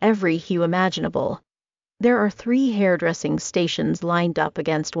 in every hue imaginable. There are 3 hairdressing stations lined up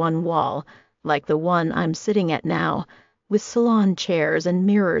against one wall, like the one I'm sitting at now, with salon chairs and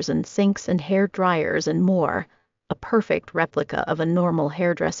mirrors and sinks and hair dryers and more, a perfect replica of a normal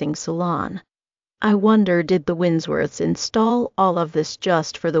hairdressing salon. I wonder, did the Winsworths install all of this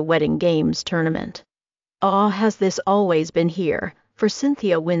just for the wedding games tournament? Or has this always been here, for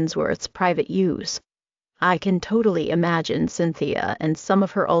Cynthia Winsworth's private use? I can totally imagine Cynthia and some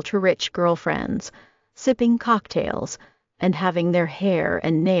of her ultra-rich girlfriends sipping cocktails and having their hair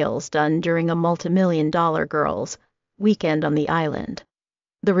and nails done during a multimillion-dollar girls' weekend on the island.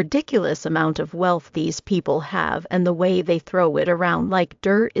 The ridiculous amount of wealth these people have and the way they throw it around like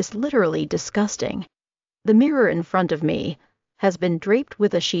dirt is literally disgusting. The mirror in front of me has been draped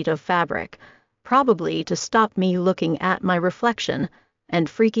with a sheet of fabric, probably to stop me looking at my reflection and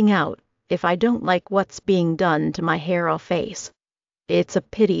freaking out if I don't like what's being done to my hair or face. It's a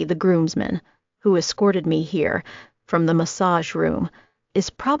pity the groomsman, who escorted me here from the massage room, is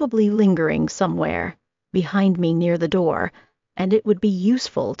probably lingering somewhere behind me near the door, and it would be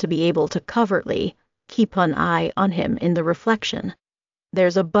useful to be able to covertly keep an eye on him in the reflection.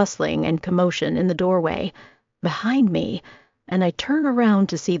 There's a bustling and commotion in the doorway behind me, and I turn around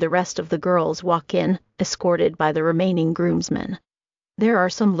to see the rest of the girls walk in, escorted by the remaining groomsmen. There are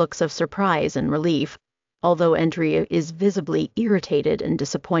some looks of surprise and relief, although Andrea is visibly irritated and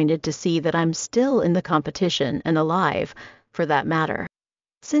disappointed to see that I'm still in the competition and alive, for that matter.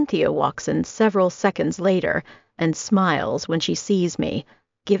 Cynthia walks in several seconds later and smiles when she sees me,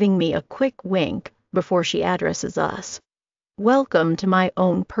 giving me a quick wink before she addresses us. Welcome to my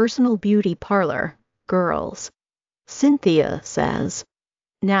own personal beauty parlor, girls, Cynthia says.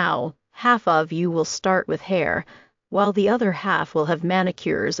 Now, half of you will start with hair, while the other half will have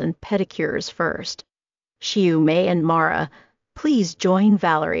manicures and pedicures first. Xiu-Mei and Mara, please join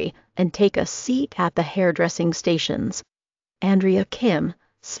Valerie and take a seat at the hairdressing stations. Andrea, Kim,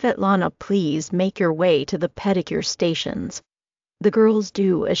 Svetlana, please make your way to the pedicure stations. The girls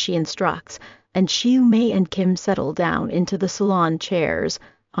do as she instructs, and Xiu-Mei and Kim settle down into the salon chairs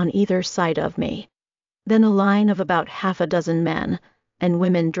on either side of me. Then a line of about half a dozen men and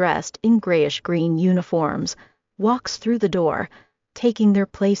women dressed in grayish-green uniforms walks through the door, taking their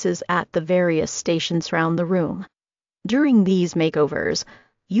places at the various stations round the room. During these makeovers,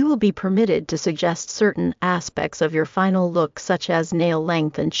 you will be permitted to suggest certain aspects of your final look, such as nail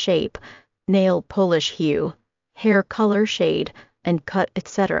length and shape, nail polish hue, hair color shade and cut,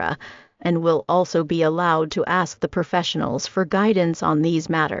 etc., and will also be allowed to ask the professionals for guidance on these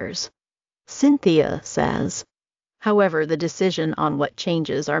matters, Cynthia says. However, the decision on what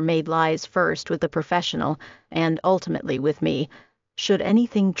changes are made lies first with the professional and ultimately with me, should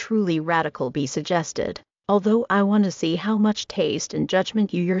anything truly radical be suggested. Although I want to see how much taste and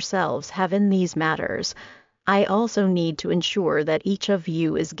judgment you yourselves have in these matters, I also need to ensure that each of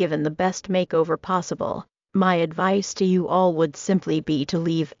you is given the best makeover possible. My advice to you all would simply be to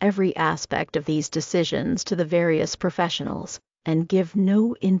leave every aspect of these decisions to the various professionals, and give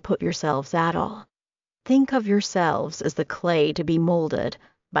no input yourselves at all. Think of yourselves as the clay to be molded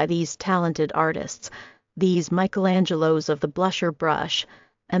by these talented artists, these Michelangelos of the blusher brush,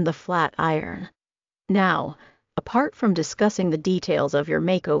 and the flat iron. Now, apart from discussing the details of your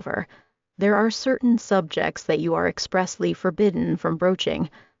makeover, there are certain subjects that you are expressly forbidden from broaching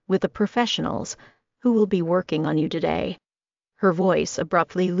with the professionals who will be working on you today. Her voice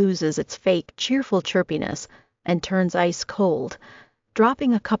abruptly loses its fake cheerful chirpiness and turns ice cold,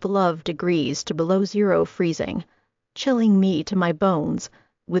 dropping a couple of degrees to below zero freezing, chilling me to my bones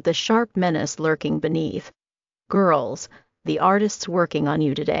with the sharp menace lurking beneath. Girls, the artists working on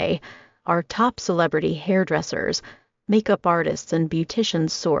you today are top celebrity hairdressers, makeup artists, and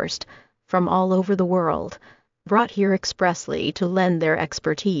beauticians sourced from all over the world, brought here expressly to lend their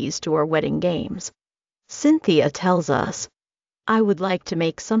expertise to our wedding games. Cynthia tells us, I would like to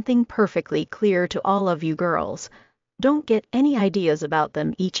make something perfectly clear to all of you girls. Don't get any ideas about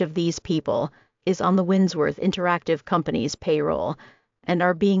them. Each of these people is on the Winsworth Interactive Company's payroll and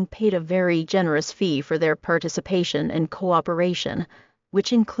are being paid a very generous fee for their participation and cooperation,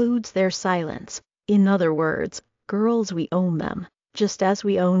 which includes their silence. In other words, girls, we own them, just as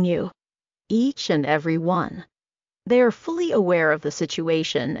we own you. Each and every one. They are fully aware of the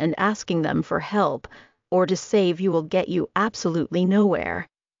situation, and asking them for help or to save you will get you absolutely nowhere.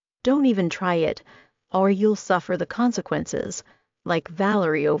 Don't even try it, or you'll suffer the consequences, like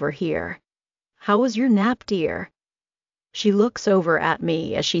Valerie over here. How was your nap, dear? She looks over at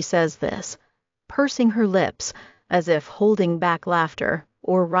me as she says this, pursing her lips as if holding back laughter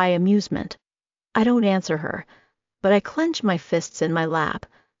or wry amusement. I don't answer her, but I clench my fists in my lap,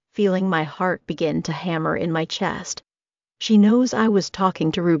 feeling my heart begin to hammer in my chest. She knows I was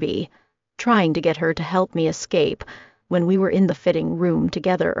talking to Ruby, trying to get her to help me escape when we were in the fitting room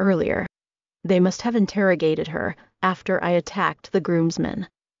together earlier. They must have interrogated her after I attacked the groomsmen.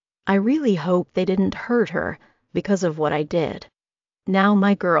 I really hope they didn't hurt her because of what I did. Now,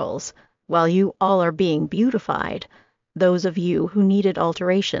 my girls, while you all are being beautified, those of you who needed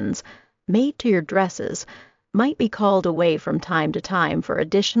alterations made to your dresses might be called away from time to time for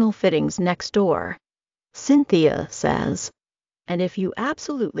additional fittings next door, Cynthia says. And if you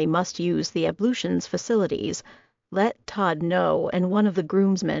absolutely must use the ablutions facilities, let Todd know and one of the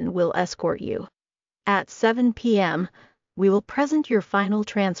groomsmen will escort you. At 7 p.m., we will present your final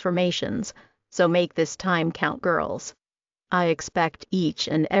transformations, so make this time count, girls. I expect each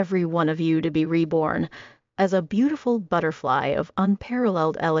and every one of you to be reborn as a beautiful butterfly of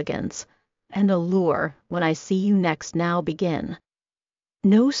unparalleled elegance and allure when I see you next. Now begin.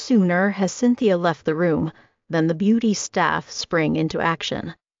 No sooner has Cynthia left the room than the beauty staff spring into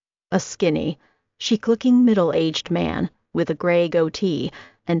action. A skinny, chic-looking middle-aged man with a gray goatee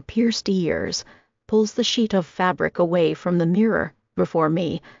and pierced ears pulls the sheet of fabric away from the mirror before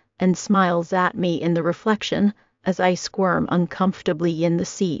me and smiles at me in the reflection as I squirm uncomfortably in the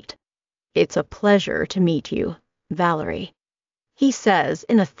seat. It's a pleasure to meet you, Valerie, he says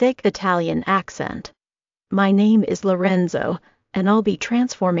in a thick Italian accent. My name is Lorenzo, and I'll be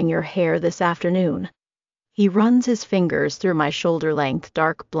transforming your hair this afternoon. He runs his fingers through my shoulder-length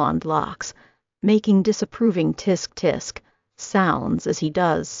dark blonde locks, making disapproving tisk-tisk sounds as he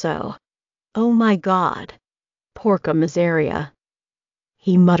does so. Oh my God. Porca miseria,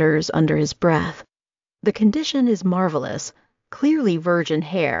 he mutters under his breath. The condition is marvelous, clearly virgin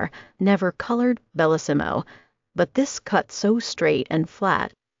hair, never colored, bellissimo, but this cut so straight and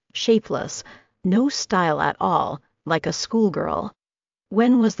flat, shapeless, no style at all, like a schoolgirl.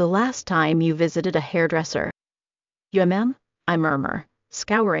 When was the last time you visited a hairdresser? Ma'am, I murmur,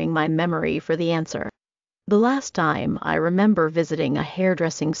 scouring my memory for the answer. The last time I remember visiting a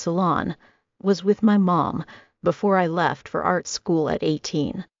hairdressing salon was with my mom before I left for art school at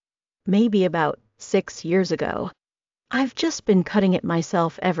 18. Maybe about 6 years ago. I've just been cutting it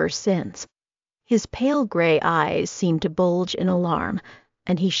myself ever since. His pale gray eyes seem to bulge in alarm,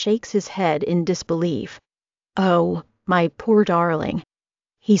 and he shakes his head in disbelief. Oh, my poor darling.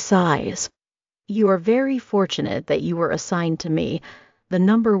 He sighs. You are very fortunate that you were assigned to me, the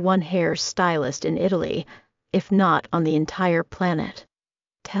 #1 hair stylist in Italy, if not on the entire planet.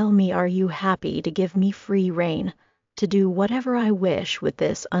 Tell me, are you happy to give me free rein to do whatever I wish with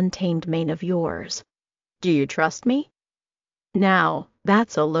this untamed mane of yours? Do you trust me? Now,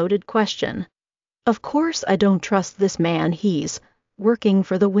 that's a loaded question. Of course I don't trust this man. He's working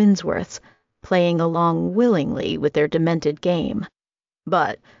for the Winsworths, playing along willingly with their demented game.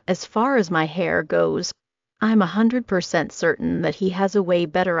 But as far as my hair goes, I'm 100% certain that he has a way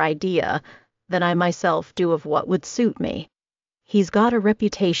better idea than I myself do of what would suit me. He's got a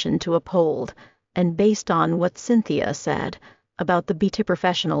reputation to uphold, and based on what Cynthia said about the beauty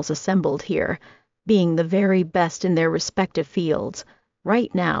professionals assembled here being the very best in their respective fields,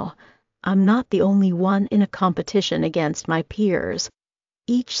 right now, I'm not the only one in a competition against my peers.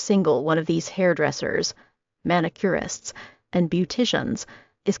 Each single one of these hairdressers, manicurists, and beauticians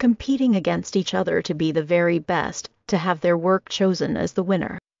is competing against each other to be the very best, to have their work chosen as the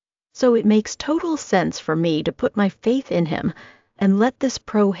winner. So it makes total sense for me to put my faith in him and let this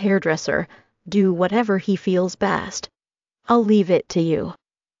pro hairdresser do whatever he feels best. I'll leave it to you.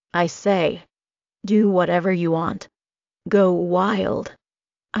 I say, do whatever you want. Go wild.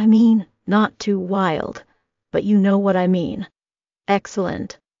 I mean, not too wild, but you know what I mean.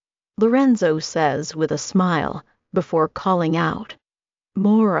 Excellent, Lorenzo says with a smile before calling out,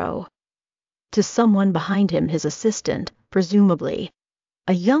 Moro, to someone behind him, his assistant, presumably.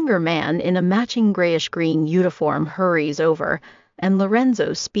 A younger man in a matching grayish-green uniform hurries over, and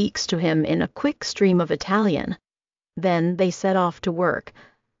Lorenzo speaks to him in a quick stream of Italian. Then they set off to work,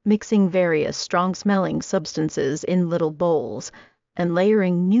 mixing various strong-smelling substances in little bowls, and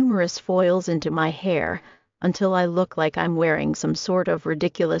layering numerous foils into my hair until I look like I'm wearing some sort of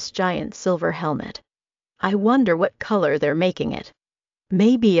ridiculous giant silver helmet. I wonder what color they're making it.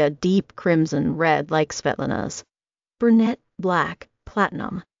 Maybe a deep crimson red like Svetlana's. Brunette, black,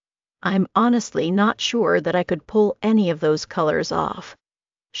 platinum. I'm honestly not sure that I could pull any of those colors off.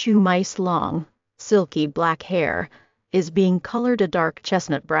 Shoe-mice long, silky black hair is being colored a dark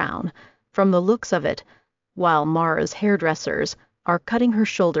chestnut brown, from the looks of it, while Mara's hairdressers are cutting her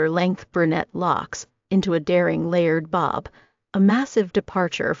shoulder-length brunette locks into a daring layered bob, a massive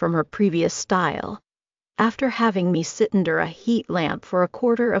departure from her previous style. After having me sit under a heat lamp for a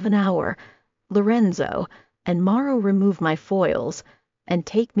quarter of an hour, Lorenzo and Maro remove my foils and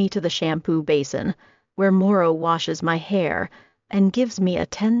take me to the shampoo basin, where Moro washes my hair and gives me a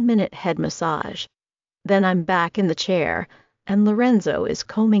 10-minute head massage. Then I'm back in the chair, and Lorenzo is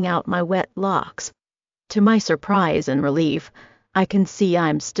combing out my wet locks. To my surprise and relief, I can see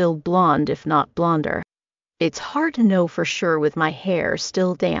I'm still blonde, if not blonder. It's hard to know for sure with my hair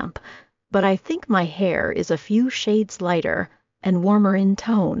still damp, but I think my hair is a few shades lighter and warmer in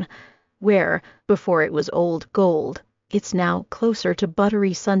tone, where, before it was old gold, it's now closer to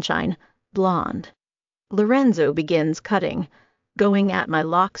buttery sunshine, blonde. Lorenzo begins cutting, going at my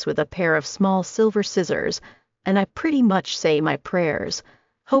locks with a pair of small silver scissors, and I pretty much say my prayers,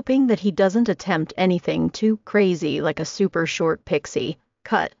 hoping that he doesn't attempt anything too crazy like a super short pixie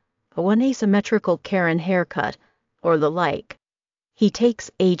cut, an asymmetrical Karen haircut, or the like. He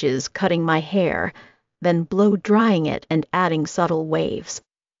takes ages cutting my hair, then blow-drying it and adding subtle waves.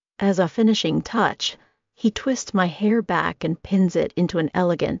 As a finishing touch, he twists my hair back and pins it into an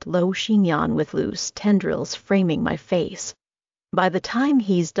elegant low chignon with loose tendrils framing my face. By the time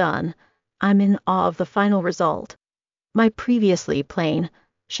he's done, I'm in awe of the final result. My previously plain,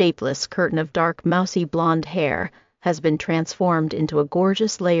 shapeless curtain of dark mousy blonde hair has been transformed into a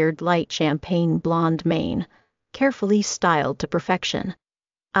gorgeous layered light champagne blonde mane, carefully styled to perfection.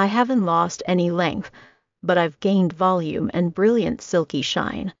 I haven't lost any length, but I've gained volume and brilliant silky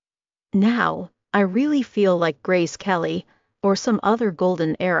shine. Now, I really feel like Grace Kelly or some other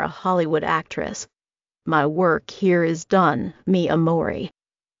golden-era Hollywood actress. My work here is done, mi amore,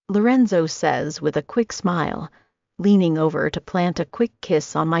 Lorenzo says with a quick smile, leaning over to plant a quick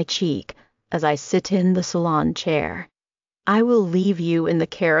kiss on my cheek as I sit in the salon chair. I will leave you in the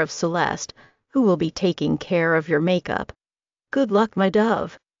care of Celeste, who will be taking care of your makeup. Good luck, my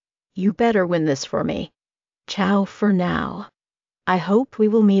dove. You better win this for me. Ciao for now. I hope we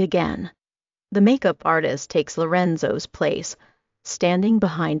will meet again. The makeup artist takes Lorenzo's place, standing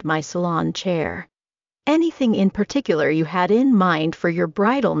behind my salon chair. Anything in particular you had in mind for your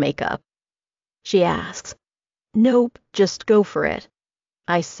bridal makeup? She asks. Nope, just go for it.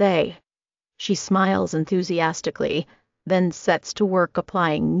 I say. She smiles enthusiastically, then sets to work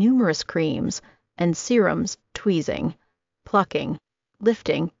applying numerous creams and serums, tweezing, plucking,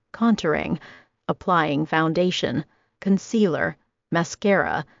 lifting, contouring, applying foundation, concealer,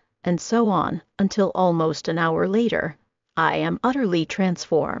 mascara, and so on until almost an hour later, I am utterly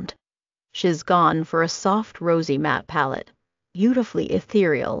transformed. She's gone for a soft rosy matte palette, beautifully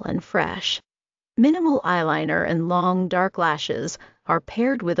ethereal and fresh. Minimal eyeliner and long dark lashes are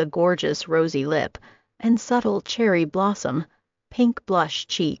paired with a gorgeous rosy lip and subtle cherry blossom, pink blush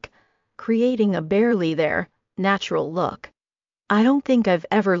cheek, creating a barely there, natural look. I don't think I've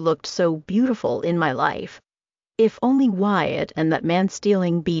ever looked so beautiful in my life. If only Wyatt and that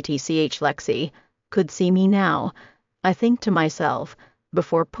man-stealing BTCH Lexi could see me now, I think to myself,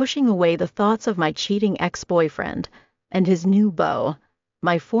 before pushing away the thoughts of my cheating ex-boyfriend and his new beau,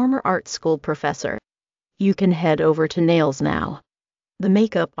 my former art school professor. You can head over to nails now, the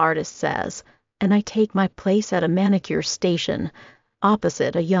makeup artist says, and I take my place at a manicure station,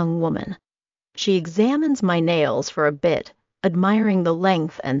 opposite a young woman. She examines my nails for a bit, admiring the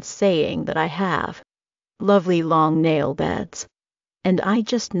length and saying that I have lovely long nail beds. And I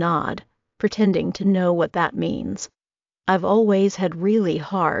just nod, pretending to know what that means. I've always had really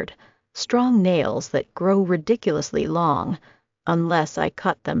hard, strong nails that grow ridiculously long, unless I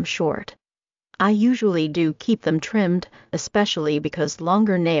cut them short. I usually do keep them trimmed, especially because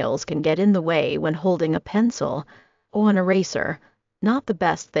longer nails can get in the way when holding a pencil or an eraser, not the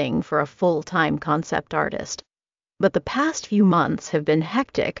best thing for a full-time concept artist. But the past few months have been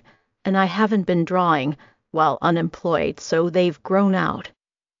hectic, and I haven't been drawing while unemployed, so they've grown out.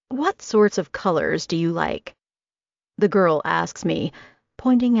 What sorts of colors do you like? The girl asks me,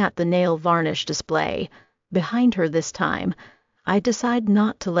 pointing at the nail varnish display. Behind her this time, I decide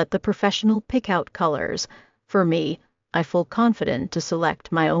not to let the professional pick out colors. For me, I feel confident to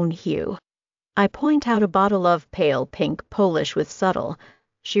select my own hue. I point out a bottle of pale pink Polish with subtle,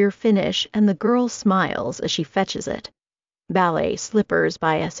 sheer finish, and the girl smiles as she fetches it. Ballet Slippers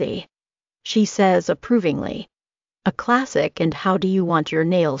by Essie. She says approvingly, "A classic, and how do you want your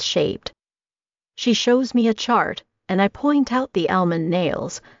nails shaped?" She shows me a chart, and I point out the almond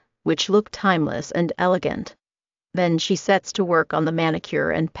nails, which look timeless and elegant. Then she sets to work on the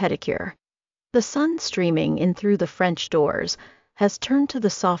manicure and pedicure. The sun streaming in through the French doors has turned to the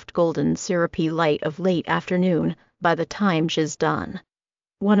soft golden syrupy light of late afternoon by the time she's done.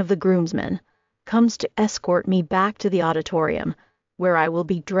 One of the groomsmen comes to escort me back to the auditorium, where I will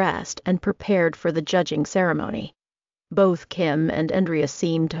be dressed and prepared for the judging ceremony. Both Kim and Andrea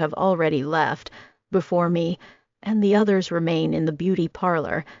seem to have already left before me, and the others remain in the beauty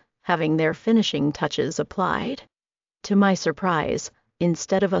parlor, having their finishing touches applied. To my surprise,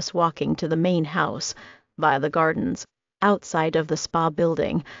 instead of us walking to the main house, via the gardens, outside of the spa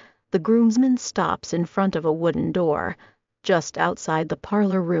building, the groomsman stops in front of a wooden door, just outside the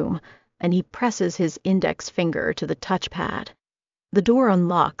parlor room, and he presses his index finger to the touchpad. The door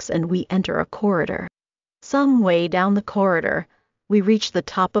unlocks and we enter a corridor. Some way down the corridor, we reach the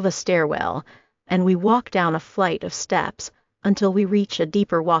top of a stairwell, and we walk down a flight of steps until we reach a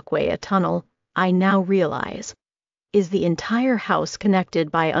deeper walkway, a tunnel. I now realize, is the entire house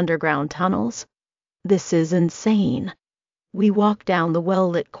connected by underground tunnels? This is insane. We walk down the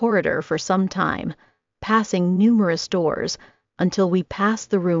well-lit corridor for some time, passing numerous doors, until we pass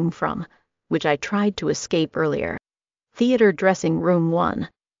the room from which I tried to escape earlier. Theater dressing room 1.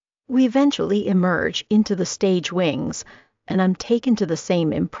 We eventually emerge into the stage wings, and I'm taken to the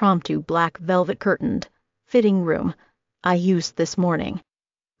same impromptu black velvet-curtained fitting room I used this morning.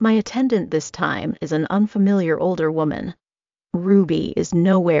 My attendant this time is an unfamiliar older woman. Ruby is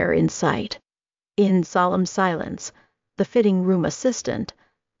nowhere in sight. In solemn silence, the fitting room assistant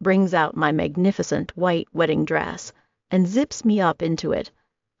brings out my magnificent white wedding dress and zips me up into it,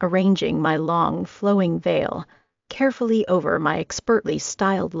 arranging my long, flowing veil carefully over my expertly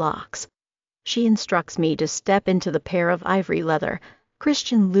styled locks. She instructs me to step into the pair of ivory leather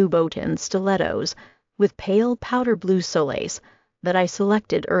Christian Louboutin stilettos with pale powder blue soles that I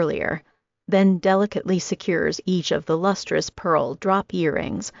selected earlier, then delicately secures each of the lustrous pearl drop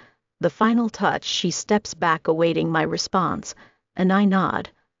earrings. The final touch, she steps back awaiting my response, and I nod,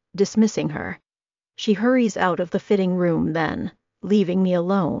 dismissing her. She hurries out of the fitting room then, leaving me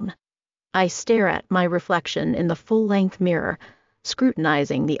alone. I stare at my reflection in the full-length mirror,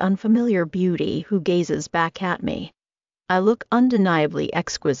 scrutinizing the unfamiliar beauty who gazes back at me. I look undeniably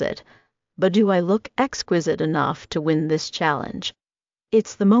exquisite, but do I look exquisite enough to win this challenge?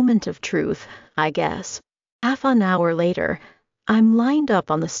 It's the moment of truth, I guess. Half an hour later, I'm lined up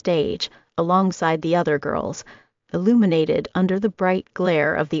on the stage alongside the other girls, illuminated under the bright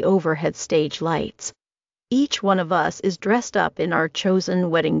glare of the overhead stage lights. Each one of us is dressed up in our chosen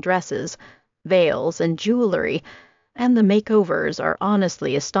wedding dresses, veils, and jewelry, and the makeovers are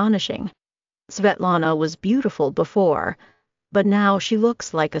honestly astonishing. Svetlana was beautiful before, but now she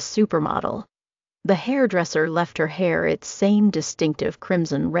looks like a supermodel. The hairdresser left her hair its same distinctive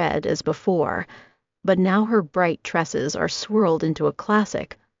crimson red as before, but now her bright tresses are swirled into a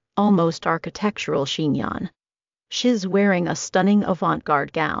classic, almost architectural chignon. She's wearing a stunning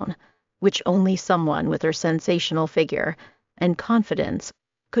avant-garde gown, which only someone with her sensational figure and confidence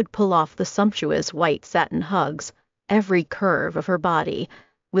could pull off. The sumptuous white satin hugs every curve of her body,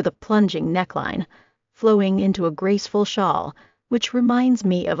 with a plunging neckline, flowing into a graceful shawl, which reminds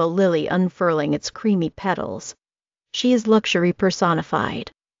me of a lily unfurling its creamy petals. She is luxury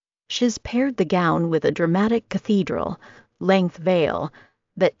personified. She's paired the gown with a dramatic cathedral-length veil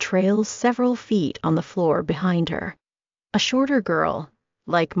that trails several feet on the floor behind her. A shorter girl,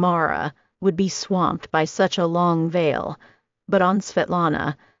 like Mara, would be swamped by such a long veil, but on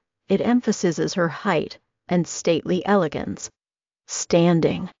Svetlana, it emphasizes her height and stately elegance.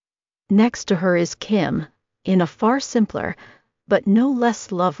 Standing next to her is Kim, in a far simpler, but no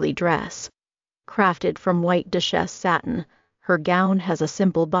less lovely dress. Crafted from white duchesse satin, her gown has a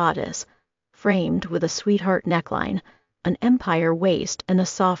simple bodice, framed with a sweetheart neckline, an empire waist, and a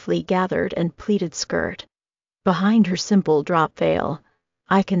softly gathered and pleated skirt. Behind her simple drop veil,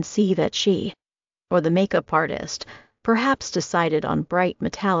 I can see that she, or the makeup artist, perhaps decided on bright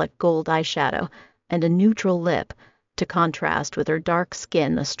metallic gold eyeshadow and a neutral lip, to contrast with her dark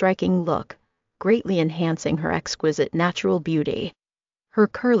skin, a striking look, greatly enhancing her exquisite natural beauty. Her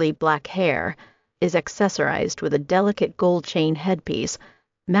curly black hair is accessorized with a delicate gold chain headpiece,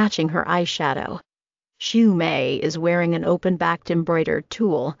 matching her eyeshadow. Xu Mei is wearing an open-backed embroidered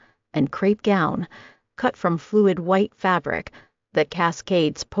tulle and crepe gown, cut from fluid white fabric that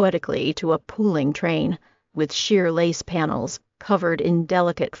cascades poetically to a pooling train, with sheer lace panels covered in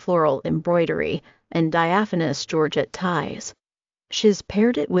delicate floral embroidery and diaphanous georgette ties. She's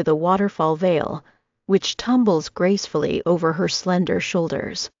paired it with a waterfall veil, which tumbles gracefully over her slender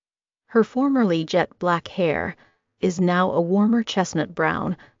shoulders. Her formerly jet black hair is now a warmer chestnut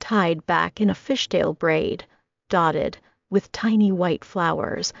brown, tied back in a fishtail braid, dotted with tiny white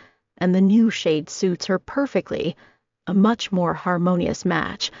flowers, and the new shade suits her perfectly, a much more harmonious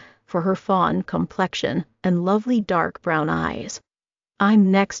match for her fawn complexion and lovely dark brown eyes.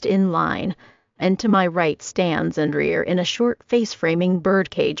 I'm next in line, and to my right stands and rear in a short face-framing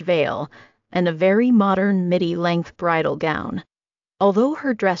birdcage veil and a very modern midi-length bridal gown. Although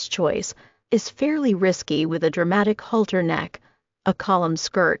her dress choice is fairly risky, with a dramatic halter neck, a column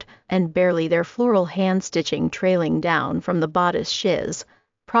skirt, and barely their floral hand-stitching trailing down from the bodice, she's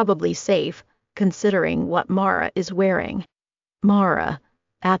probably safe, considering what Mara is wearing. Mara,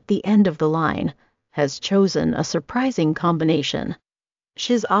 at the end of the line, has chosen a surprising combination.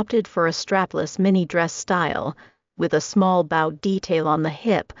 She's opted for a strapless mini-dress style, with a small bow detail on the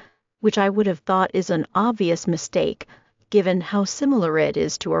hip, which I would have thought is an obvious mistake, given how similar it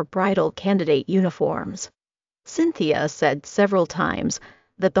is to our bridal candidate uniforms. Cynthia said several times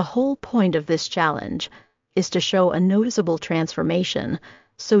that the whole point of this challenge is to show a noticeable transformation,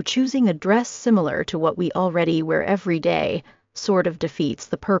 so choosing a dress similar to what we already wear every day sort of defeats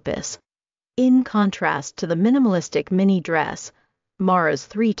the purpose. In contrast to the minimalistic mini dress, Mara's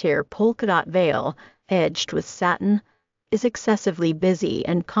three-tier polka dot veil, edged with satin, is excessively busy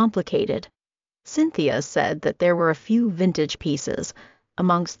and complicated. Cynthia said that there were a few vintage pieces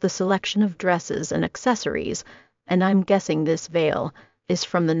amongst the selection of dresses and accessories, and I'm guessing this veil is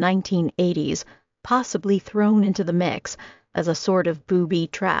from the 1980s, possibly thrown into the mix as a sort of booby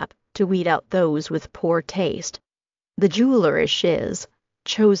trap to weed out those with poor taste. The jeweler she's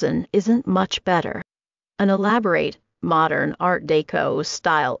chosen isn't much better. An elaborate, modern Art Deco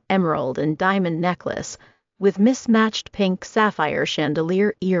style emerald and diamond necklace with mismatched pink sapphire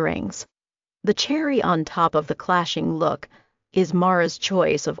chandelier earrings. The cherry on top of the clashing look is Mara's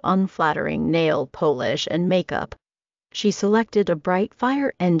choice of unflattering nail polish and makeup. She selected a bright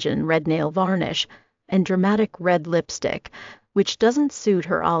fire engine red nail varnish and dramatic red lipstick, which doesn't suit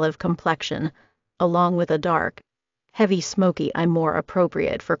her olive complexion, along with a dark, heavy smoky eye more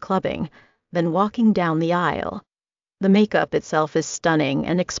appropriate for clubbing than walking down the aisle. The makeup itself is stunning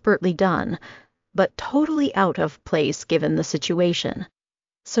and expertly done, but totally out of place given the situation.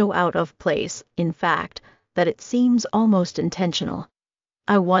 So out of place, in fact, that it seems almost intentional.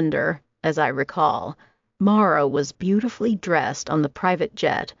 I wonder, as I recall, Mara was beautifully dressed on the private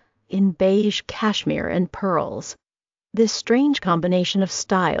jet in beige cashmere and pearls. This strange combination of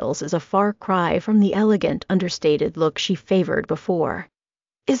styles is a far cry from the elegant, understated look she favored before.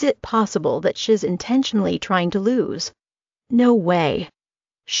 Is it possible that she's intentionally trying to lose? No way.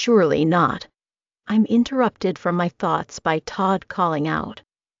 Surely not. I'm interrupted from my thoughts by Todd calling out,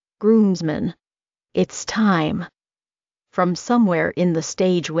 "Groomsman, it's time." From somewhere in the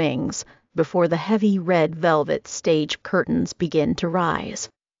stage wings, before the heavy red velvet stage curtains begin to rise.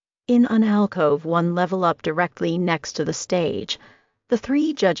 In an alcove one level up directly next to the stage, the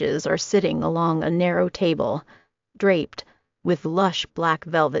three judges are sitting along a narrow table, draped with lush black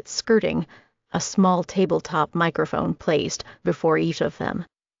velvet skirting, a small tabletop microphone placed before each of them.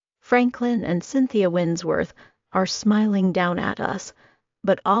 Franklin and Cynthia Winsworth are smiling down at us,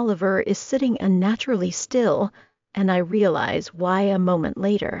 but Oliver is sitting unnaturally still, and I realize why a moment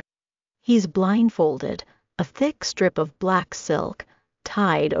later. He's blindfolded, a thick strip of black silk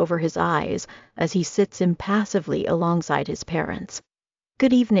tied over his eyes as he sits impassively alongside his parents.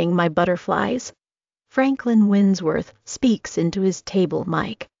 "Good evening, my butterflies." Franklin Winsworth speaks into his table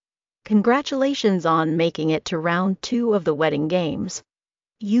mic. "Congratulations on making it to round 2 of the wedding games.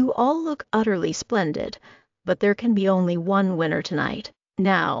 You all look utterly splendid, but there can be only one winner tonight.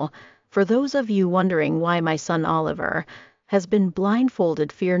 Now, for those of you wondering why my son Oliver has been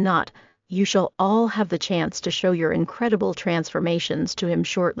blindfolded, fear not. You shall all have the chance to show your incredible transformations to him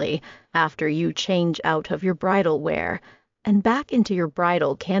shortly after you change out of your bridal wear and back into your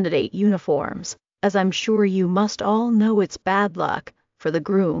bridal candidate uniforms, as I'm sure you must all know it's bad luck for the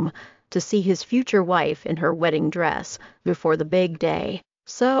groom to see his future wife in her wedding dress before the big day.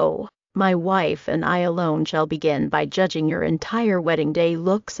 So, my wife and I alone shall begin by judging your entire wedding day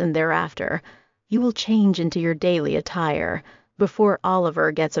looks, and thereafter you will change into your daily attire before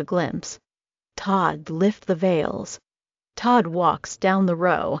Oliver gets a glimpse. Todd, lift the veils. Todd walks down the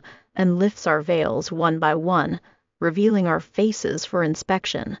row and lifts our veils one by one, revealing our faces for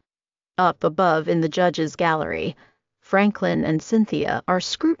inspection. Up above in the judges' gallery, Franklin and Cynthia are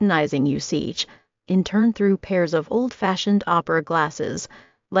scrutinizing usage in turn through pairs of old-fashioned opera glasses,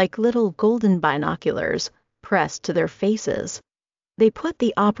 like little golden binoculars pressed to their faces. They put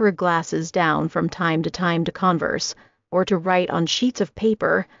the opera glasses down from time to time to converse, or to write on sheets of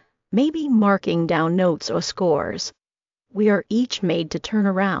paper, maybe marking down notes or scores. We are each made to turn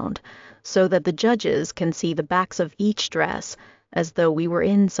around, so that the judges can see the backs of each dress, as though we were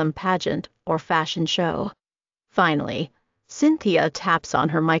in some pageant or fashion show. Finally, Cynthia taps on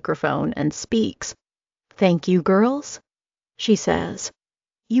her microphone and speaks. "Thank you, girls," she says.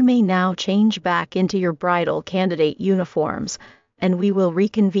 "You may now change back into your bridal candidate uniforms, and we will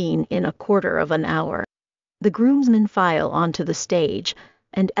reconvene in a quarter of an hour." The groomsmen file onto the stage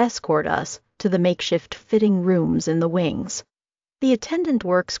and escort us to the makeshift fitting rooms in the wings. The attendant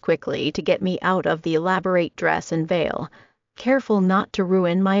works quickly to get me out of the elaborate dress and veil, careful not to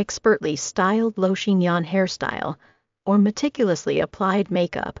ruin my expertly styled low chignon hairstyle or meticulously applied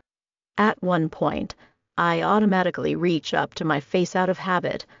makeup. At one point, I automatically reach up to my face out of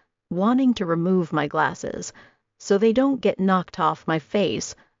habit, wanting to remove my glasses, so they don't get knocked off my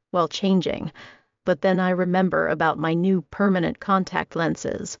face while changing, but then I remember about my new permanent contact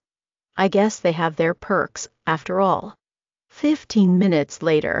lenses. I guess they have their perks, after all. 15 minutes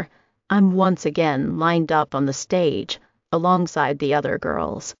later, I'm once again lined up on the stage, alongside the other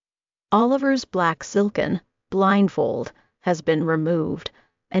girls. Oliver's black silken blindfold has been removed,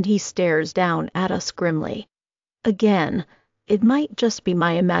 and he stares down at us grimly. Again, it might just be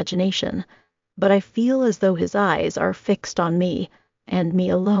my imagination, but I feel as though his eyes are fixed on me, and me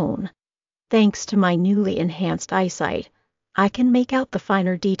alone. Thanks to my newly enhanced eyesight, I can make out the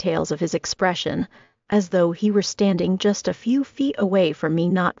finer details of his expression, as though he were standing just a few feet away from me,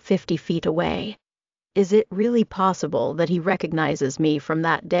 not 50 feet away. Is it really possible that he recognizes me from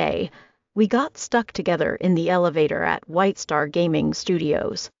that day we got stuck together in the elevator at White Star Gaming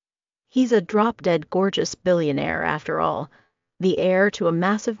Studios? He's a drop-dead gorgeous billionaire, after all, the heir to a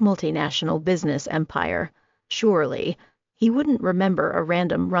massive multinational business empire. Surely, he wouldn't remember a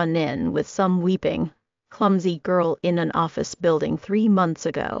random run-in with some weeping, clumsy girl in an office building 3 months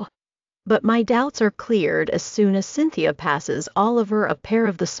ago. But my doubts are cleared as soon as Cynthia passes Oliver a pair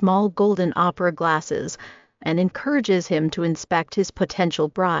of the small golden opera glasses and encourages him to inspect his potential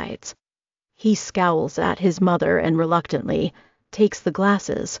brides. He scowls at his mother and reluctantly takes the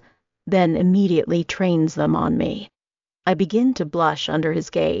glasses, then immediately trains them on me. I begin to blush under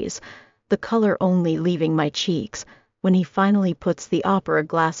his gaze, the color only leaving my cheeks, when he finally puts the opera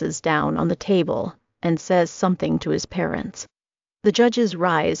glasses down on the table and says something to his parents. The judges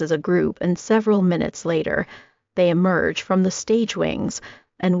rise as a group, and several minutes later, they emerge from the stage wings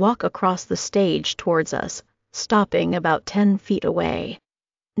and walk across the stage towards us, stopping about 10 feet away.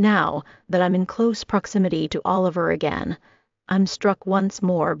 Now that I'm in close proximity to Oliver again, I'm struck once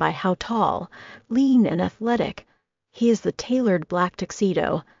more by how tall, lean, and athletic he is. The tailored black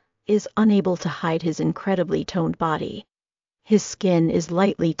tuxedo is unable to hide his incredibly toned body. His skin is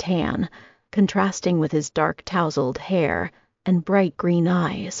lightly tan, contrasting with his dark tousled hair and bright green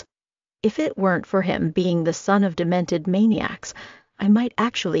eyes. If it weren't for him being the son of demented maniacs, I might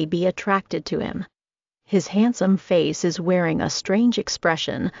actually be attracted to him. His handsome face is wearing a strange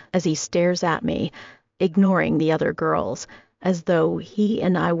expression as he stares at me, ignoring the other girls, as though he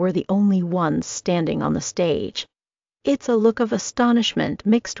and I were the only ones standing on the stage. It's a look of astonishment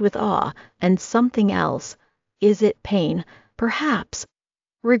mixed with awe and something else. Is it pain? Perhaps.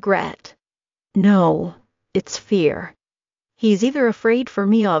 Regret? No, it's fear. He's either afraid for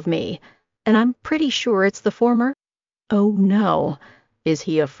me of me, and I'm pretty sure it's the former. Oh no, is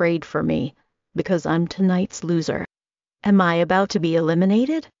he afraid for me because I'm tonight's loser? Am I about to be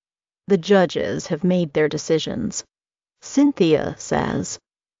eliminated? The judges have made their decisions. Cynthia says,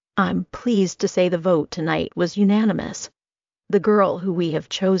 "I'm pleased to say the vote tonight was unanimous. The girl who we have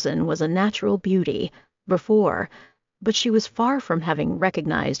chosen was a natural beauty, before, but she was far from having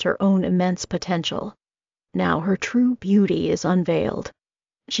recognized her own immense potential. Now her true beauty is unveiled.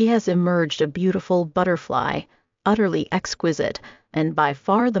 She has emerged a beautiful butterfly, utterly exquisite, and by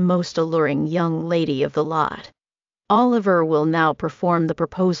far the most alluring young lady of the lot. Oliver will now perform the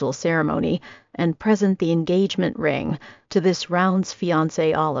proposal ceremony and present the engagement ring to this round's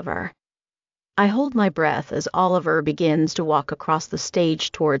fiancé Oliver. I hold my breath as Oliver begins to walk across the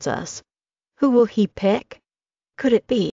stage towards us. Who will he pick? Could it be